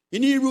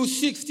 In Hebrews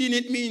 16,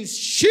 it means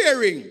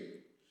sharing.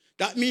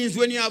 That means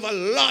when you have a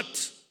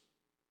lot,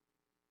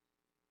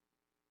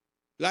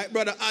 Like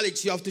Brother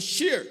Alex, you have to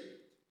share.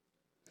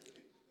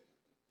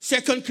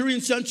 2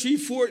 Corinthians 13,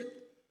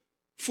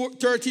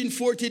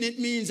 14, it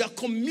means a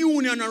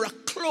communion or a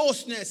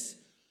closeness.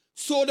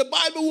 So the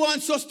Bible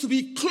wants us to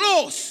be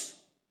close,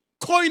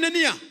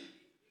 koinonia,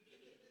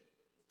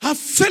 have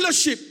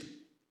fellowship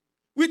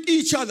with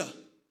each other.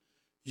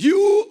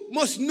 You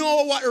must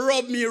know what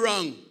rubbed me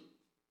wrong.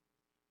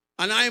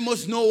 And I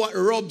must know what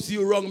rubs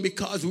you wrong,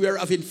 because we are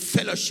having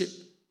fellowship.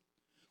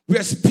 We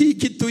are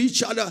speaking to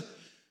each other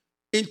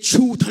in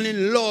truth and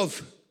in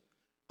love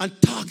and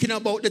talking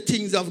about the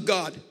things of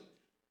God.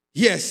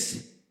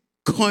 Yes,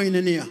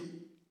 koinonia.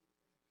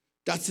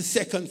 That's the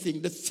second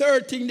thing. The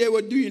third thing they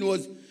were doing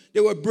was they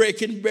were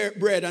breaking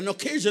bread, and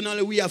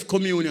occasionally we have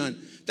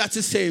communion. That's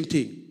the same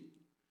thing.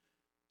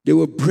 They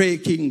were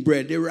breaking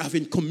bread. They were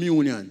having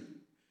communion.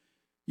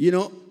 You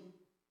know,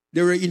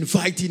 they were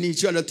inviting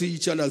each other to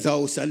each other's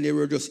house, and they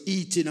were just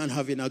eating and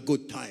having a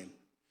good time,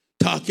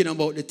 talking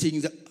about the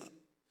things that...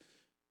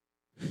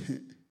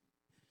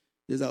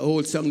 There's an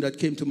old song that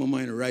came to my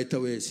mind right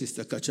away,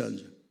 Sister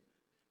Kachandra.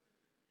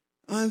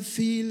 I'm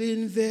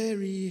feeling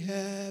very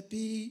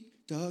happy,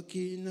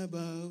 talking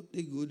about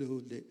the good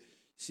old days.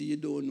 See, you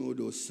don't know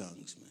those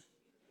songs, man.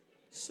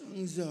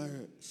 Songs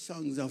are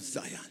songs of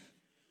Zion.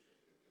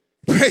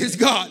 Praise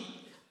God.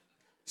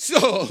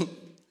 So,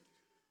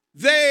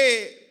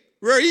 they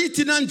were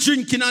eating and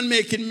drinking and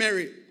making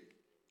merry.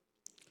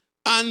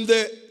 And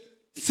the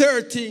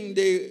third thing,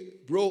 they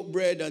broke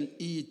bread and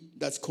eat.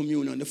 That's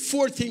communion. The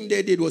fourth thing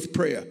they did was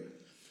prayer.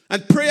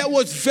 And prayer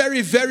was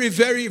very, very,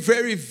 very,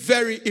 very,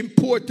 very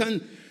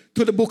important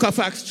to the Book of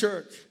Acts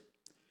church.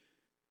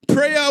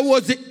 Prayer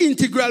was the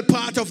integral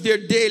part of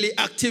their daily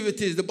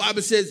activities. The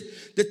Bible says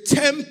the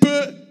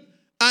temple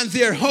and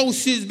their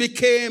houses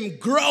became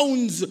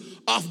grounds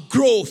of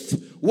growth.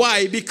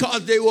 Why?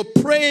 Because they were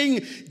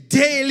praying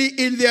daily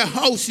in their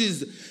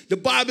houses. The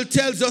Bible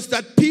tells us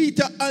that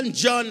Peter and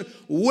John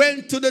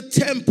went to the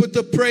temple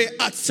to pray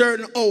at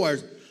certain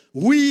hours.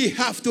 We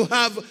have to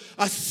have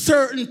a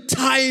certain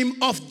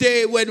time of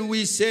day when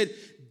we said,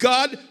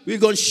 God, we're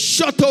going to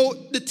shut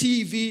out the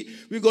TV.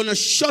 We're going to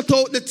shut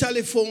out the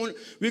telephone.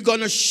 We're going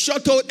to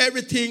shut out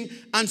everything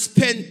and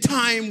spend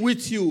time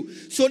with you.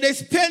 So they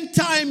spent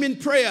time in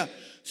prayer.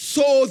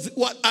 So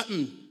what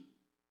happened?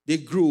 They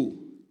grew.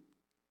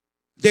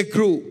 They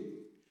grew.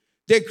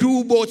 They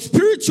grew both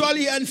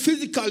spiritually and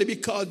physically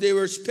because they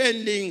were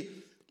spending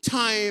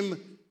time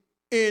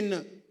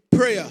in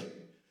prayer.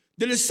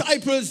 The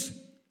disciples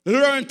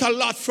learned a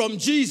lot from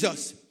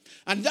Jesus.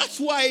 And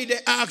that's why they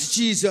asked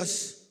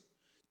Jesus,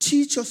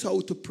 teach us how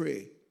to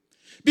pray.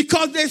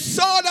 Because they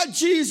saw that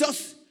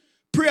Jesus'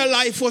 prayer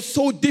life was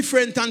so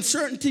different and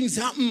certain things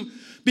happened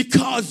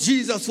because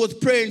Jesus was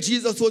praying,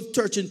 Jesus was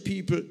touching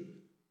people.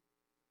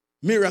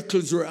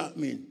 Miracles were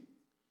happening.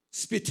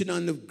 Spitting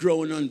on the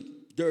ground and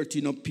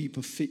dirtying up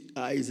people's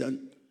eyes,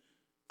 and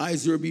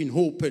eyes were being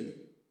opened.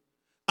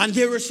 And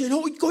they were saying,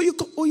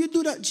 oh, you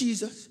do that,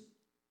 Jesus?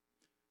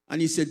 And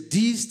he said,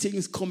 these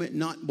things come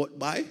not but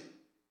by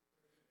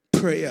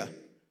prayer,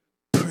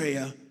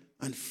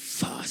 and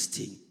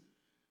fasting.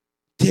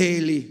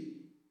 Daily,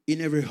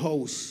 in every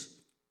house,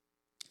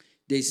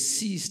 they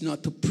ceased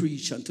not to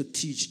preach and to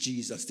teach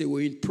Jesus. They were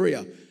in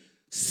prayer.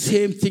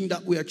 Same thing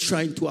that we are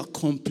trying to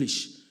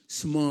accomplish,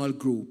 small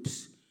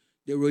groups.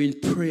 They were in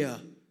prayer,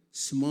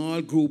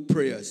 small group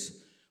prayers.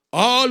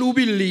 All who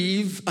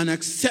believed and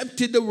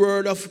accepted the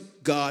word of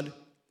God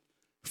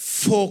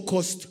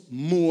focused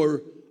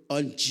more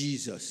on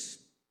Jesus.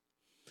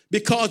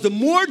 Because the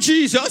more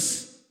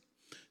Jesus,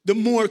 the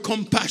more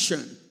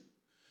compassion.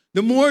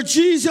 The more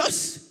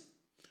Jesus,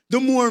 the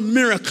more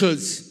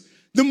miracles.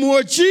 The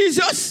more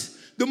Jesus,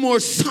 the more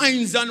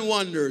signs and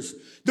wonders.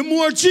 The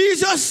more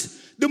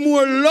Jesus, the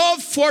more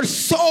love for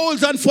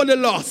souls and for the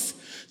lost.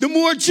 The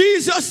more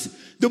Jesus,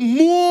 the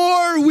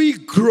more we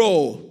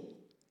grow.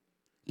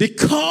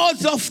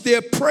 Because of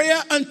their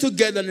prayer and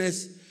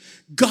togetherness,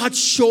 God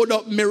showed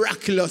up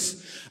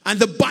miraculous. And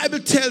the Bible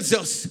tells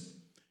us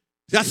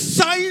that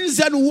signs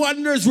and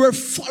wonders were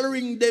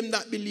following them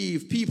that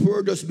believe. People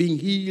were just being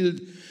healed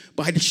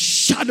by the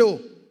shadow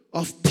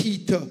of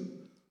Peter.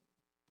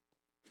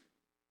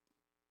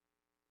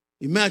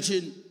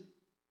 Imagine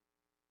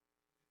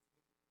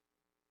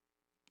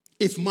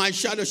if my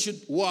shadow should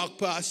walk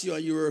past you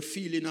and you were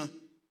feeling a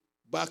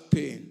back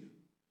pain.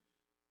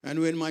 And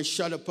when my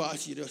shadow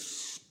passed, you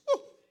just...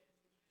 Oh.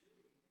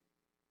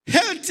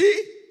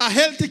 A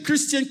healthy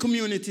Christian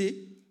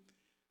community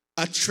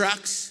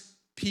attracts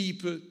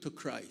people to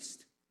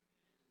Christ.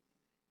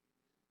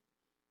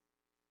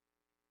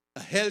 A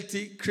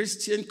healthy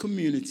Christian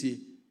community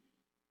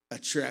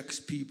attracts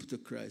people to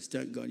Christ.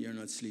 Thank God you're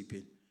not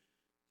sleeping.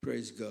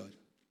 Praise God.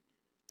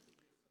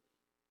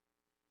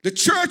 The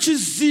church's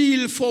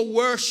zeal for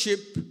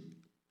worship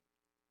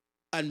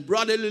and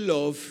brotherly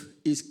love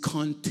is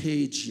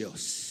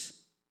contagious.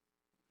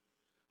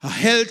 A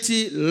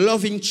healthy,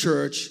 loving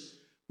church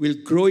will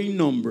grow in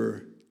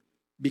number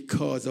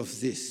because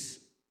of this.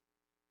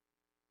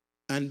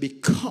 And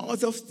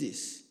because of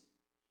this,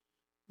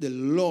 the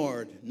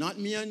Lord, not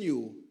me and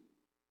you,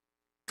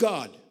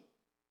 God,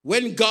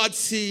 when God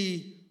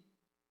see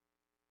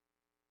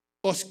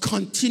us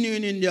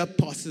continuing in the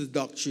apostles'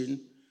 doctrine,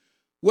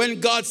 when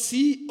God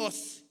see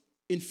us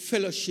in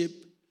fellowship,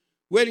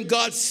 when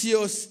God sees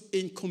us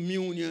in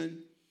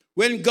communion,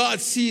 when God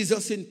sees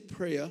us in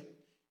prayer,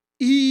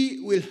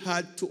 he will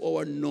add to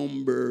our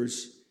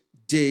numbers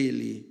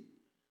daily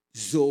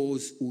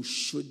those who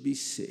should be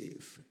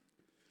saved.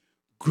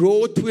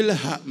 Growth will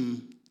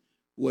happen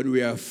when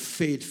we are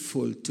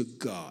faithful to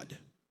God.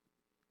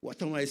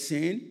 What am I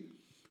saying?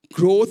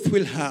 Growth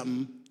will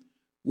happen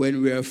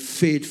when we are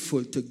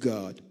faithful to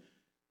God.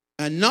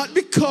 And not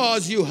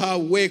because you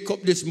have wake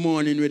up this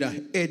morning with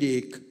a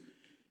headache,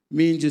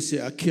 means you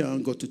say, I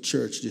can't go to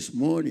church this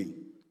morning.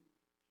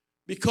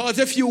 Because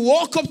if you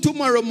woke up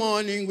tomorrow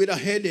morning with a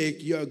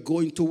headache, you are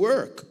going to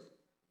work.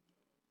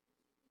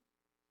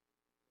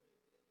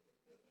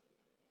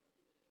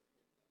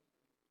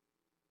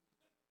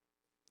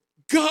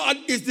 God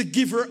is the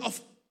giver of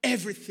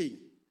everything.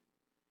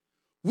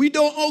 We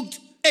don't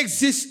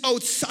exist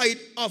outside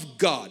of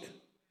God.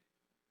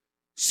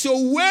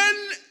 So when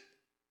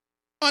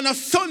on a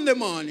Sunday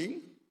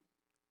morning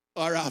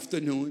or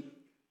afternoon,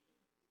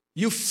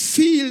 you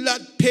feel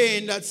that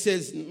pain that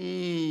says,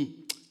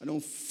 I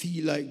don't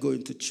feel like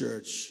going to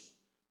church.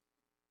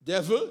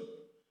 Devil,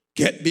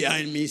 get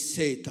behind me,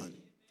 Satan.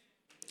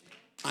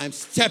 I'm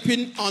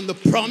stepping on the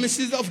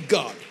promises of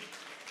God.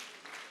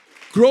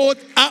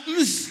 Growth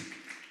happens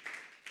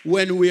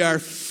when we are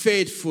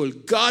faithful.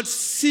 God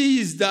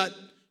sees that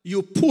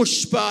you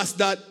push past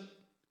that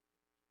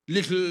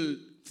little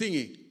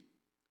thingy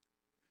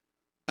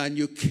and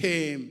you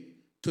came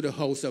to the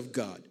house of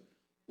God.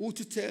 Who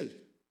to tell?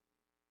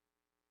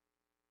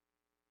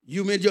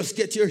 You may just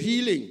get your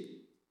healing.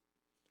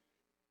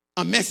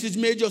 A message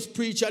may just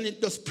preach and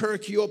it just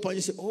perk you up and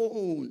you say,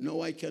 oh,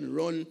 now I can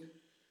run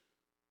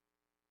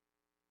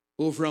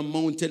over a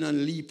mountain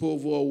and leap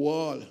over a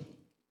wall.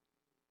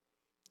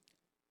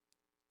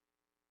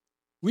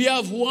 We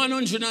have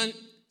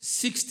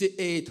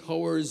 168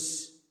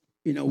 hours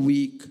in a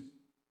week.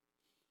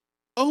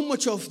 How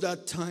much of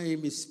that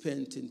time is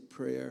spent in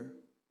prayer,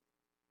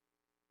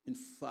 in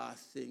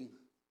fasting,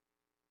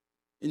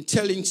 in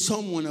telling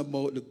someone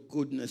about the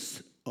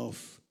goodness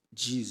of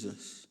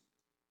Jesus?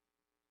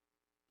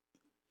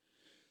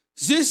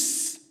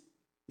 This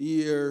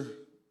year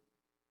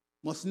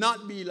must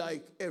not be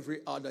like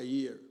every other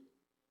year.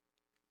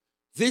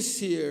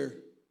 This year,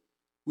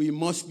 we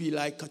must be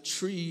like a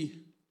tree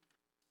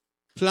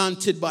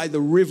planted by the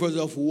rivers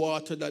of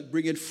water that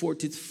bringeth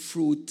forth its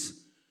fruit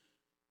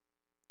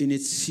in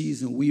its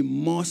season. We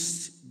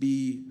must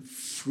be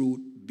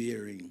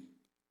fruit-bearing.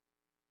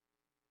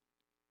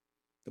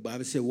 The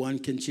Bible says 1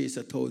 can chase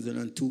 1,000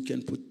 and 2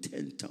 can put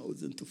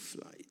 10,000 to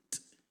flight.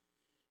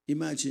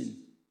 Imagine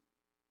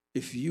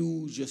if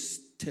you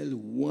just tell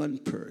one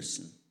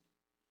person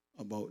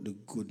about the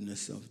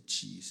goodness of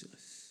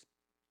Jesus.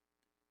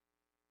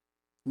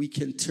 We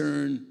can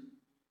turn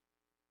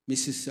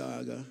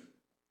Mississauga,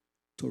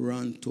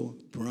 Toronto,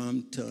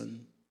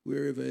 Brampton,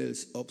 wherever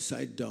else,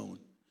 upside down.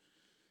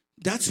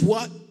 That's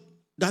what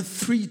that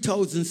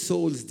 3,000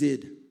 souls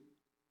did.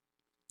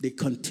 They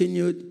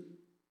continued,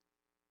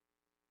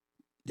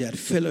 they had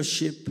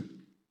fellowship,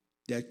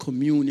 they had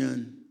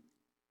communion,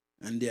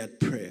 and they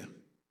had prayer.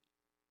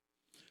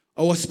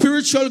 Our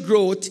spiritual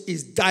growth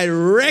is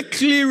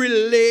directly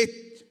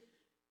related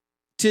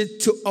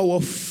to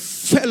our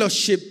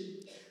fellowship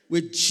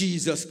with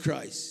Jesus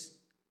Christ.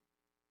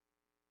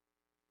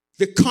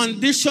 The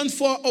condition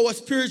for our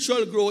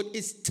spiritual growth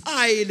is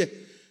tied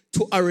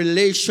to a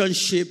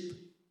relationship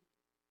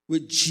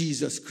with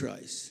Jesus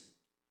Christ.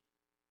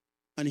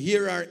 And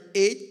here are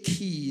 8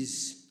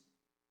 keys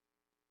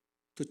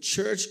to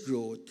church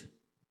growth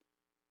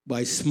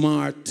by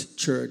smart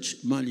church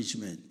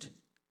management.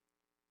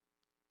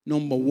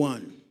 Number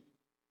 1,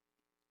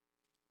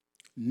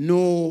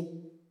 know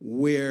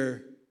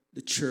where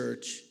the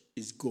church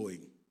is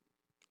going.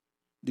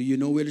 Do you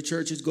know where the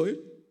church is going?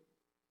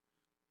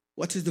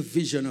 What is the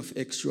vision of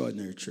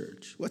Extraordinary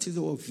Church? What is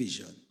our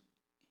vision?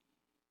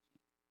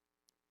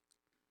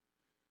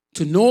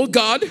 To know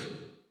God,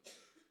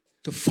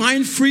 to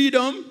find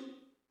freedom,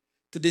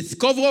 to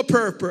discover a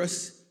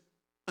purpose,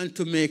 and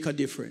to make a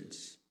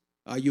difference.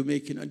 Are you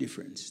making a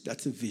difference?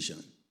 That's a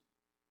vision.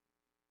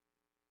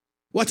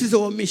 What is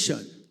our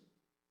mission?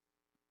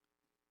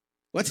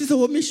 What is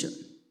our mission?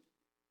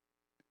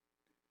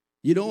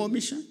 You know our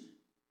mission?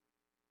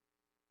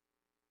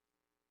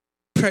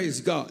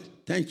 Praise God.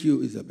 Thank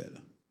you, Isabella.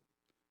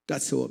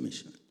 That's our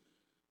mission.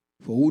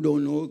 For who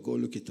don't know, go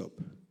look it up.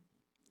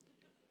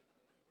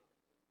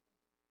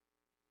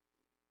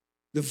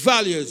 The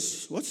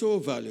values. What's our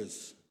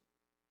values?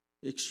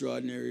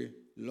 Extraordinary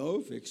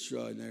love,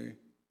 extraordinary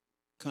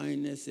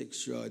kindness,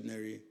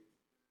 extraordinary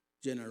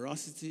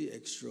generosity,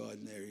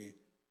 extraordinary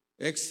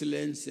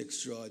excellence,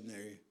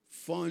 extraordinary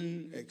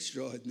fun,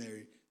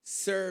 extraordinary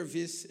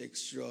service,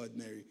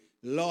 extraordinary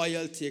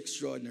loyalty,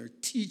 extraordinary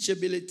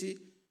teachability.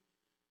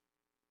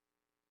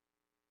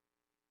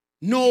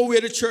 know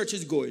where the church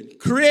is going.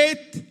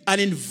 Create an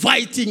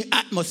inviting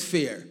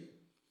atmosphere.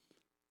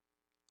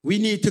 We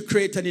need to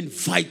create an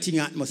inviting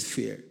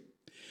atmosphere.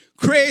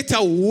 Create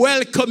a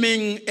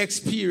welcoming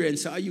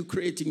experience. Are you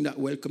creating that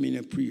welcoming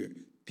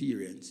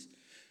experience?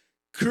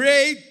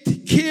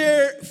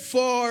 Care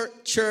for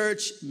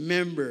church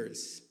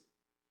members.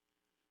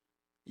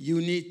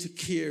 You need to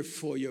care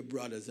for your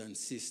brothers and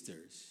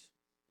sisters.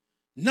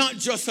 Not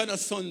just on a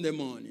Sunday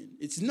morning.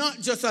 It's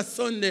not just a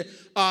Sunday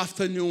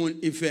afternoon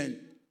event.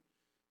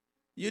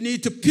 You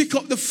need to pick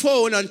up the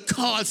phone and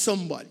call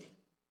somebody.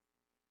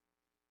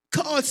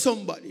 Call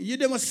somebody. You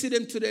never see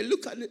them today.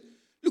 Look at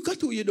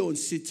who you don't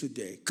see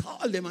today.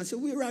 Call them and say,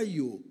 where are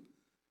you?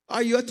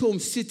 Are you at home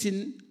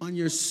sitting on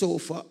your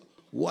sofa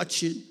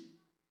watching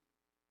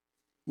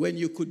when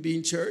you could be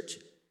in church?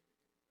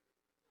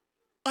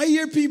 I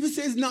hear people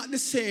say it's not the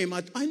same.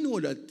 I know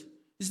that.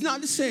 It's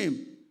not the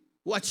same.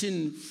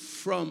 Watching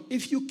from,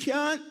 if you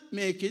can't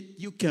make it,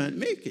 you can't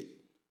make it.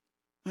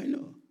 I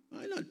know.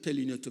 I'm not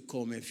telling you to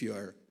come if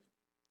you're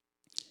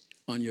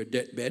on your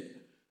deathbed.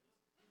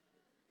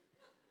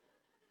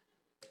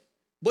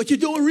 But you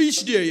don't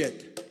reach there yet.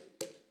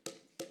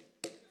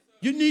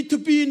 You need to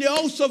be in the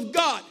house of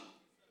God.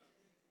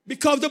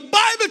 Because the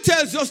Bible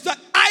tells us that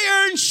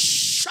iron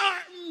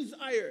sharpens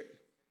iron.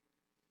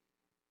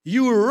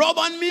 You rub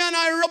on me and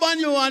I rub on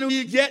you and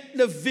we get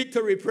the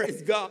victory,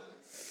 praise God.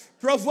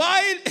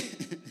 Provide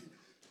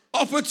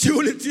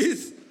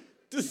opportunities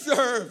to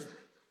serve.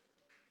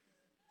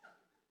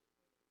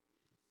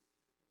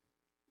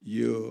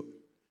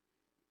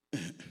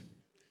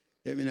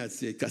 Let me not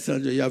say,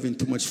 Cassandra, you're having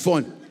too much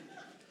fun.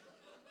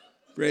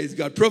 Praise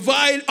God.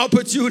 Provide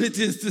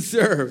opportunities to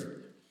serve.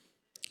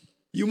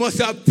 You must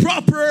have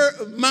proper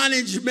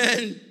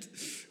management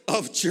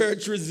of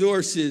church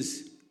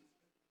resources.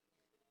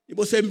 You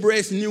must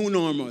embrace new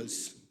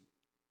normals.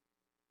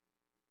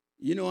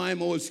 You know,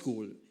 I'm old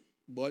school,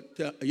 but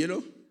you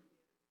know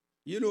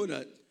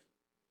that.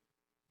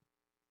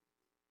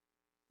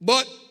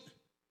 But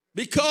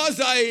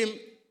because I'm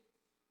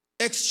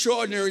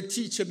extraordinary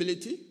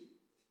teachability,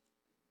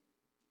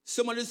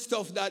 some of the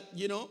stuff that,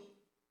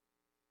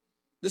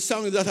 the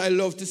songs that I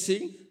love to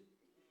sing,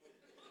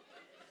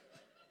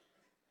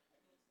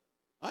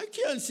 I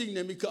can't sing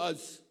them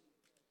because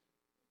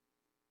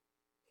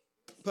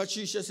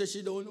Patricia says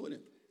she don't know them.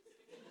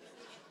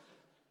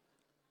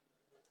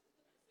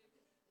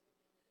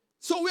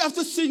 So we have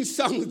to sing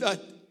songs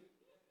that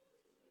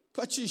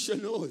Patricia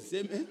knows.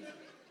 Amen.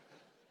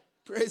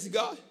 Praise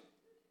God.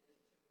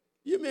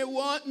 You may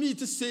want me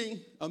to sing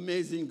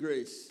Amazing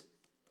Grace.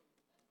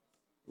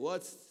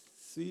 What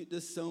sweet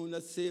the sound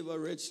that save a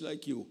wretch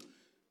like you.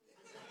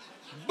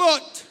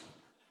 But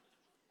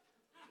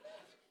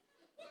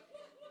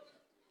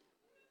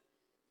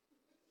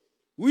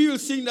we will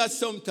sing that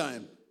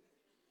sometime.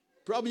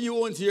 Probably you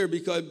won't hear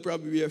because it'll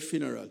probably be a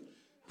funeral.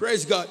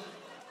 Praise God.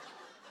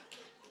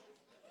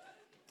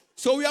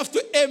 So we have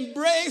to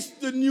embrace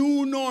the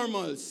new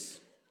normals.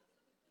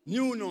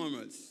 New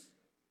normals.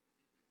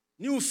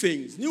 New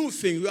things.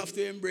 We have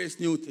to embrace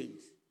new things.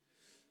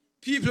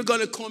 People are going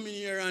to come in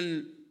here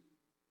and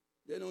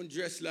they don't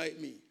dress like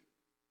me.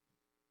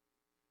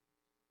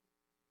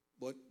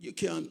 But you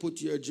can't put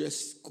your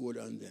dress code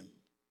on them.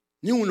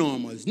 New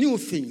normals, new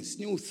things.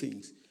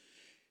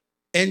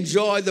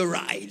 Enjoy the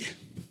ride.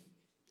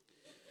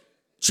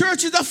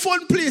 Church is a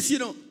fun place,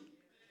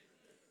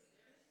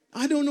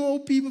 I don't know how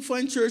people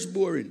find church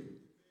boring.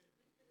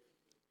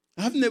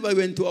 I've never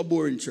went to a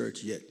boring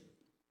church yet.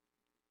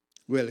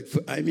 Well, if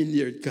I'm in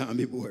there, it can't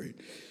be boring.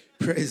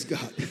 Praise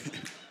God.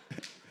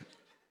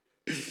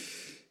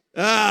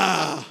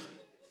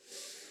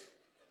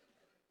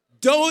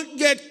 Don't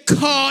get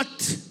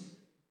caught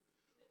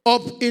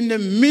up in the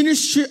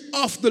ministry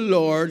of the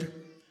Lord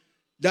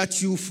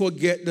that you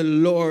forget the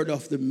Lord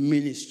of the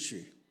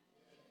ministry.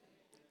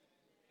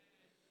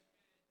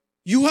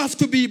 You have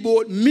to be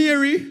both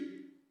Mary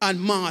and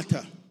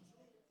Martha.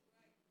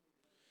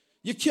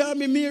 You can't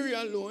be Mary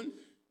alone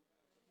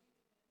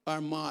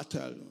or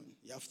Martha alone.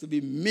 You have to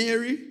be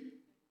Mary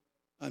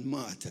and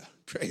Martha.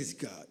 Praise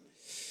God.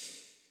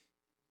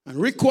 And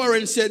Rick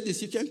Warren said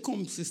this. You can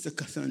come, Sister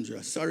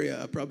Cassandra. Sorry,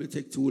 I'll probably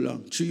take too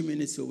long. 3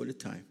 minutes over the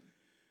time.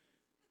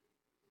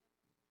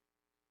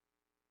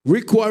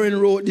 Rick Warren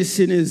wrote this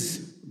in his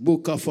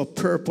book of A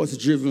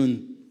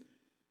Purpose-Driven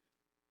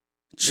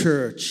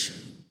Church.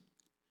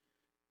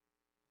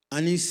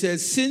 And he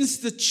says, since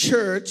the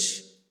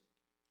church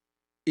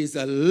is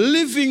a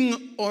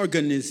living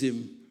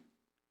organism,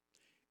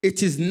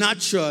 it is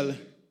natural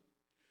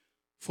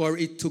for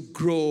it to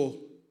grow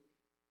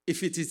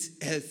if it is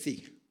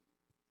healthy.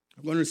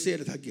 I'm going to say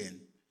that again.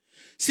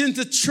 Since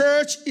the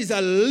church is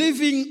a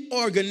living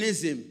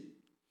organism,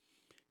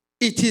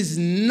 it is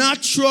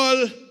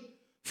natural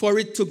for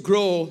it to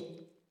grow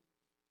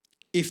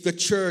if the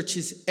church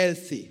is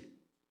healthy.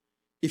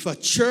 If a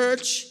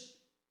church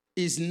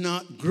is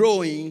not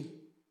growing,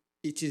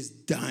 it is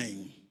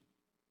dying.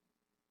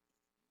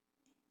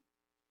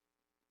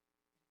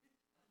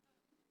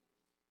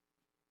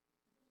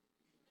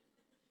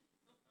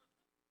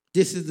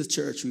 This is the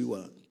church we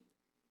want.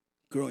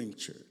 Growing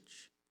church.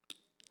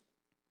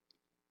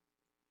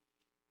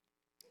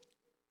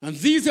 And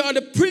these are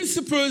the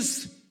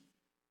principles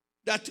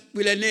that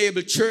will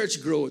enable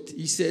church growth.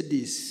 He said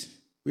this.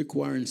 Rick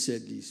Warren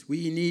said this.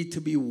 We need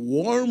to be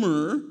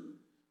warmer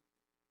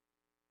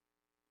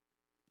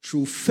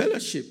through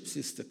fellowship,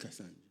 Sister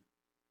Cassandra.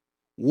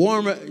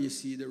 Warmer, you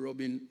see the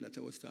rubbing that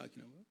I was talking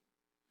about?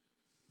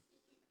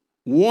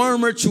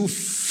 Warmer through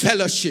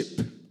fellowship.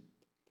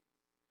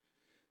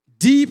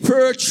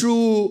 Deeper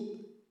through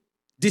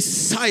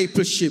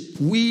discipleship.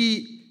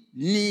 We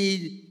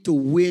need to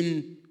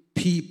win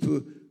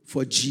people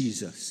for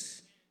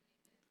Jesus.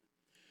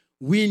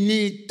 We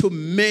need to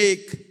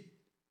make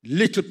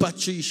little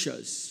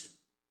Patricias,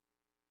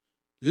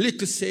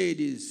 little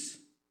Sadies,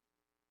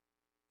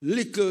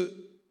 little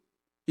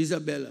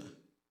Isabella.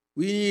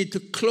 We need to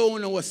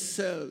clone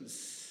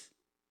ourselves.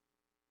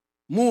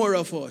 More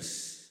of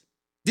us.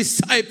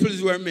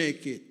 Disciples we're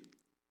making.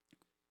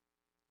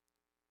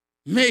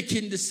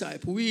 Making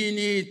disciples. We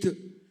need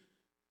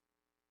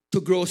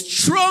to grow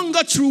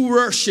stronger through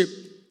worship.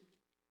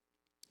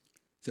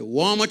 So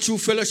warmer through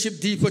fellowship,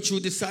 deeper through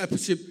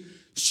discipleship,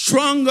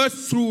 stronger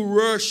through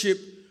worship,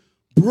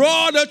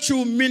 broader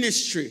through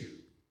ministry,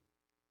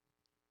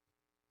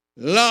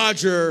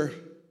 larger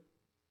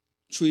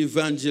through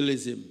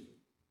evangelism.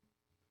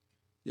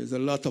 There's a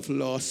lot of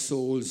lost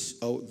souls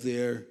out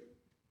there.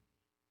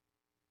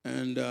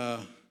 And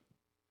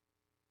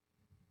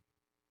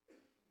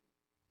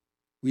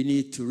we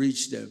need to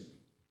reach them.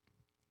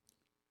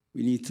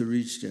 We need to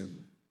reach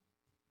them.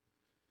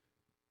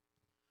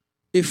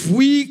 If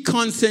we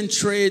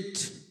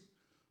concentrate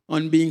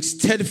on being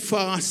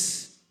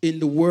steadfast in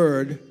the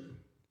word,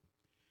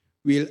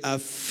 we'll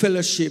have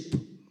fellowship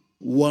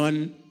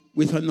one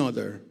with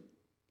another.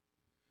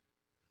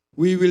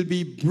 We will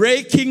be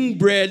breaking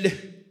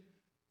bread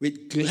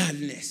with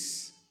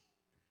gladness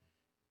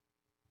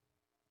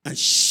and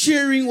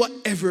sharing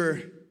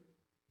whatever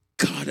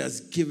God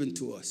has given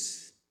to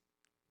us.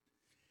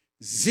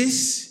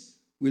 This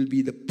will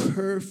be the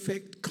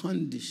perfect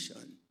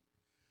condition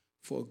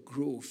for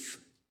growth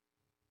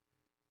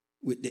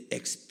with the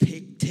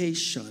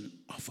expectation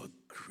of a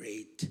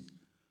great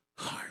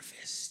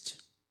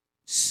harvest.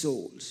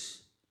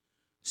 Souls,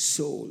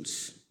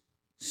 souls,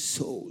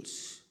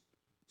 souls,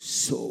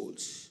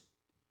 souls,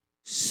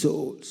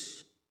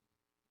 souls,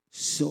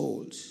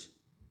 souls,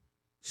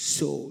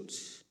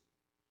 souls.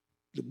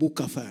 The book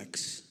of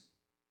Acts,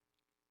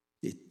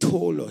 they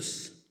told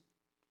us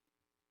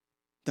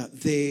that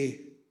they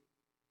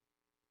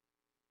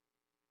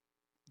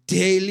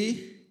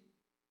daily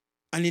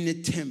and in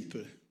the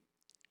temple,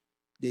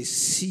 they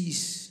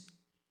cease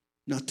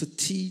not to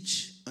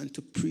teach and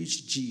to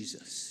preach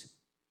Jesus.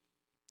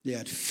 They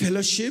had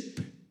fellowship,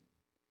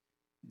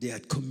 they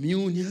had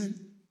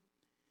communion,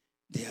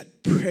 they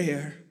had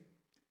prayer,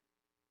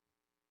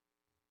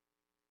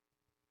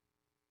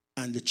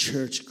 and the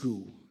church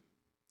grew.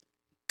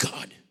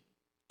 God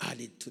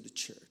added to the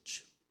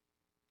church.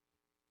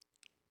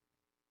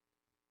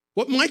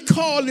 What my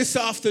call this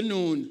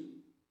afternoon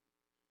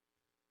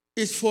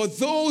is for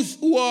those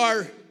who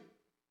are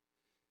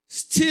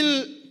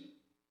still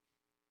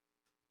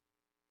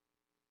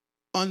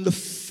on the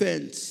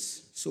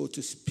fence, so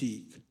to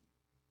speak.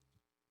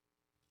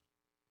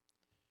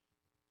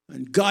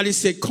 And God is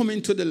saying, come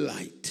into the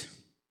light.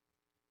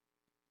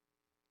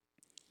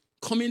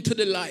 Come into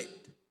the light.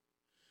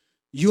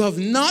 You have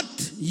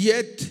not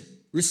yet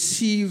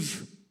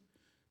received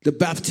the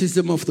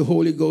baptism of the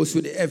Holy Ghost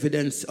with the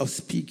evidence of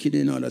speaking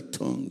in other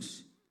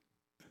tongues.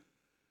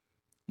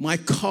 My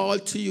call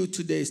to you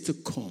today is to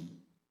come.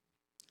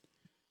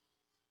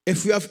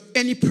 If we have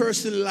any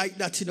person like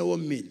that in our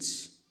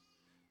midst,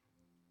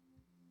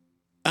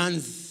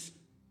 and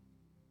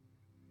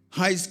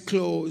eyes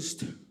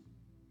closed,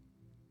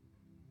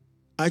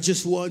 I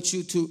just want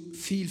you to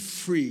feel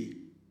free.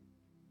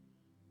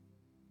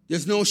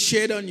 There's no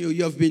shade on you.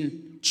 You have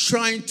been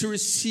trying to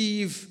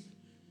receive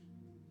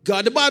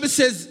God. The Bible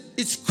says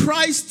it's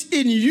Christ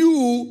in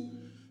you,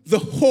 the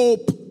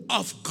hope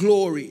of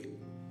glory.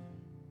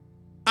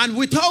 And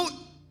without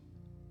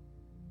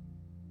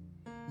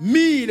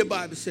me, the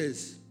Bible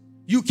says,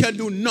 you can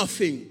do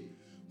nothing.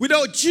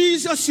 Without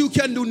Jesus, you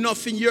can do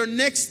nothing. Your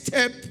next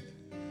step,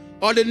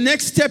 or the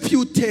next step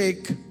you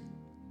take,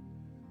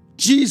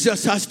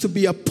 Jesus has to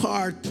be a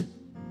part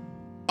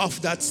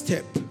of that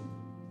step.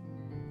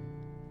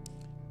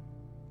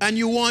 And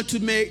you want to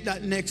make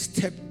that next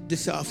step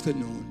this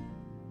afternoon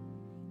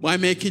by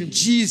making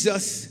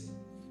Jesus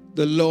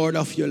the Lord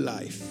of your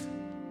life.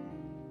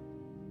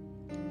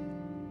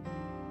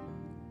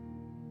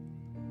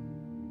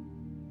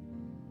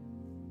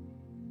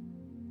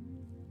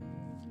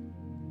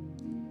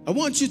 I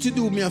want you to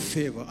do me a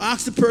favor.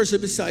 Ask the person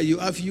beside you,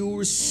 have you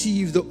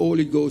received the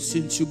Holy Ghost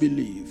since you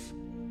believe?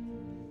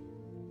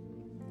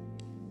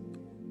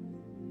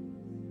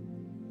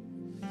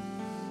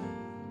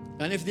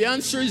 And if the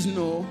answer is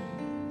no,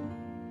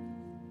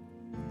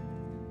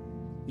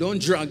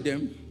 don't drag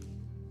them.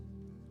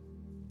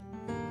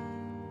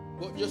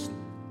 But just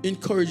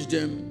encourage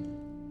them.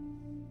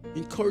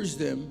 Encourage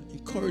them.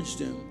 Encourage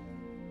them.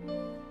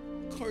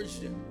 Encourage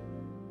them.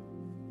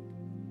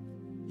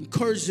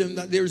 Encourage them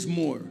that there is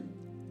more.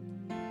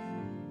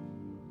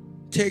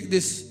 Take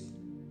this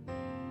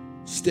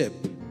step.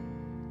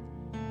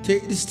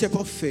 Take this step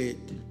of faith.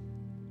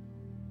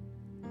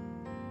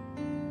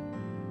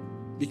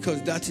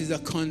 Because that is a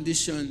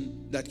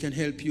condition that can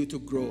help you to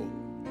grow.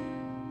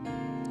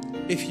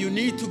 If you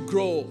need to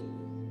grow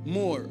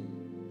more,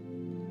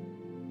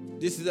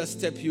 this is a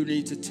step you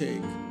need to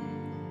take.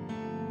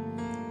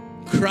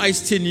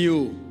 Christ in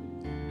you,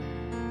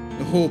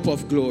 the hope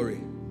of glory.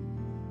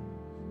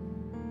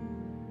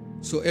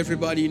 So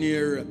everybody in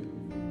here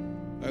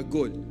are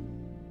good.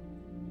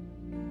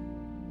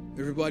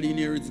 Everybody in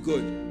here is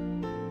good.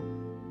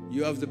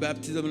 You have the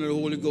baptism of the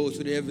Holy Ghost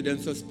with the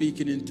evidence of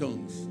speaking in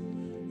tongues.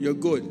 You're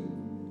good.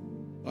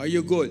 Are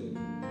you good?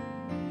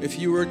 If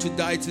you were to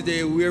die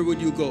today, where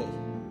would you go?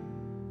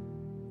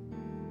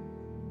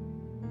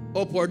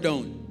 Up or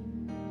down?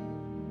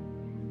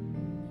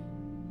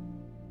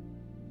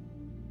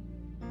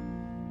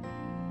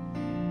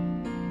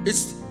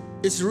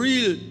 It's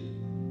real.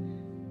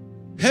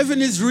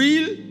 Heaven is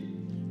real,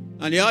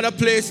 and the other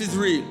place is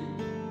real.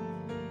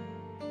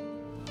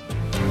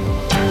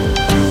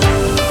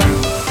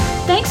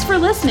 Thanks for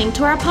listening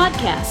to our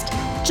podcast.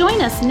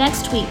 Join us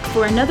next week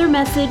for another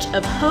message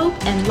of hope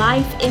and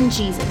life in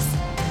Jesus.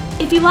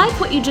 If you like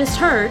what you just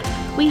heard,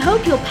 we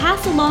hope you'll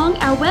pass along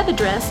our web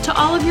address to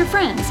all of your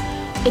friends,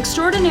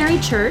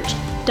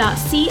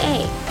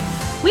 extraordinarychurch.ca.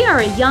 We are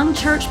a young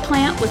church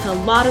plant with a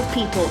lot of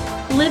people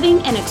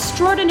living an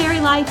extraordinary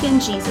life in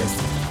Jesus.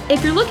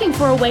 If you're looking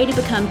for a way to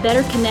become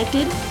better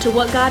connected to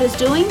what God is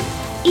doing,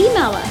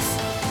 email us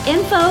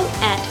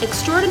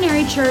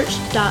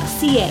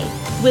info@extraordinarychurch.ca.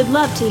 We'd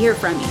love to hear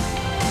from you.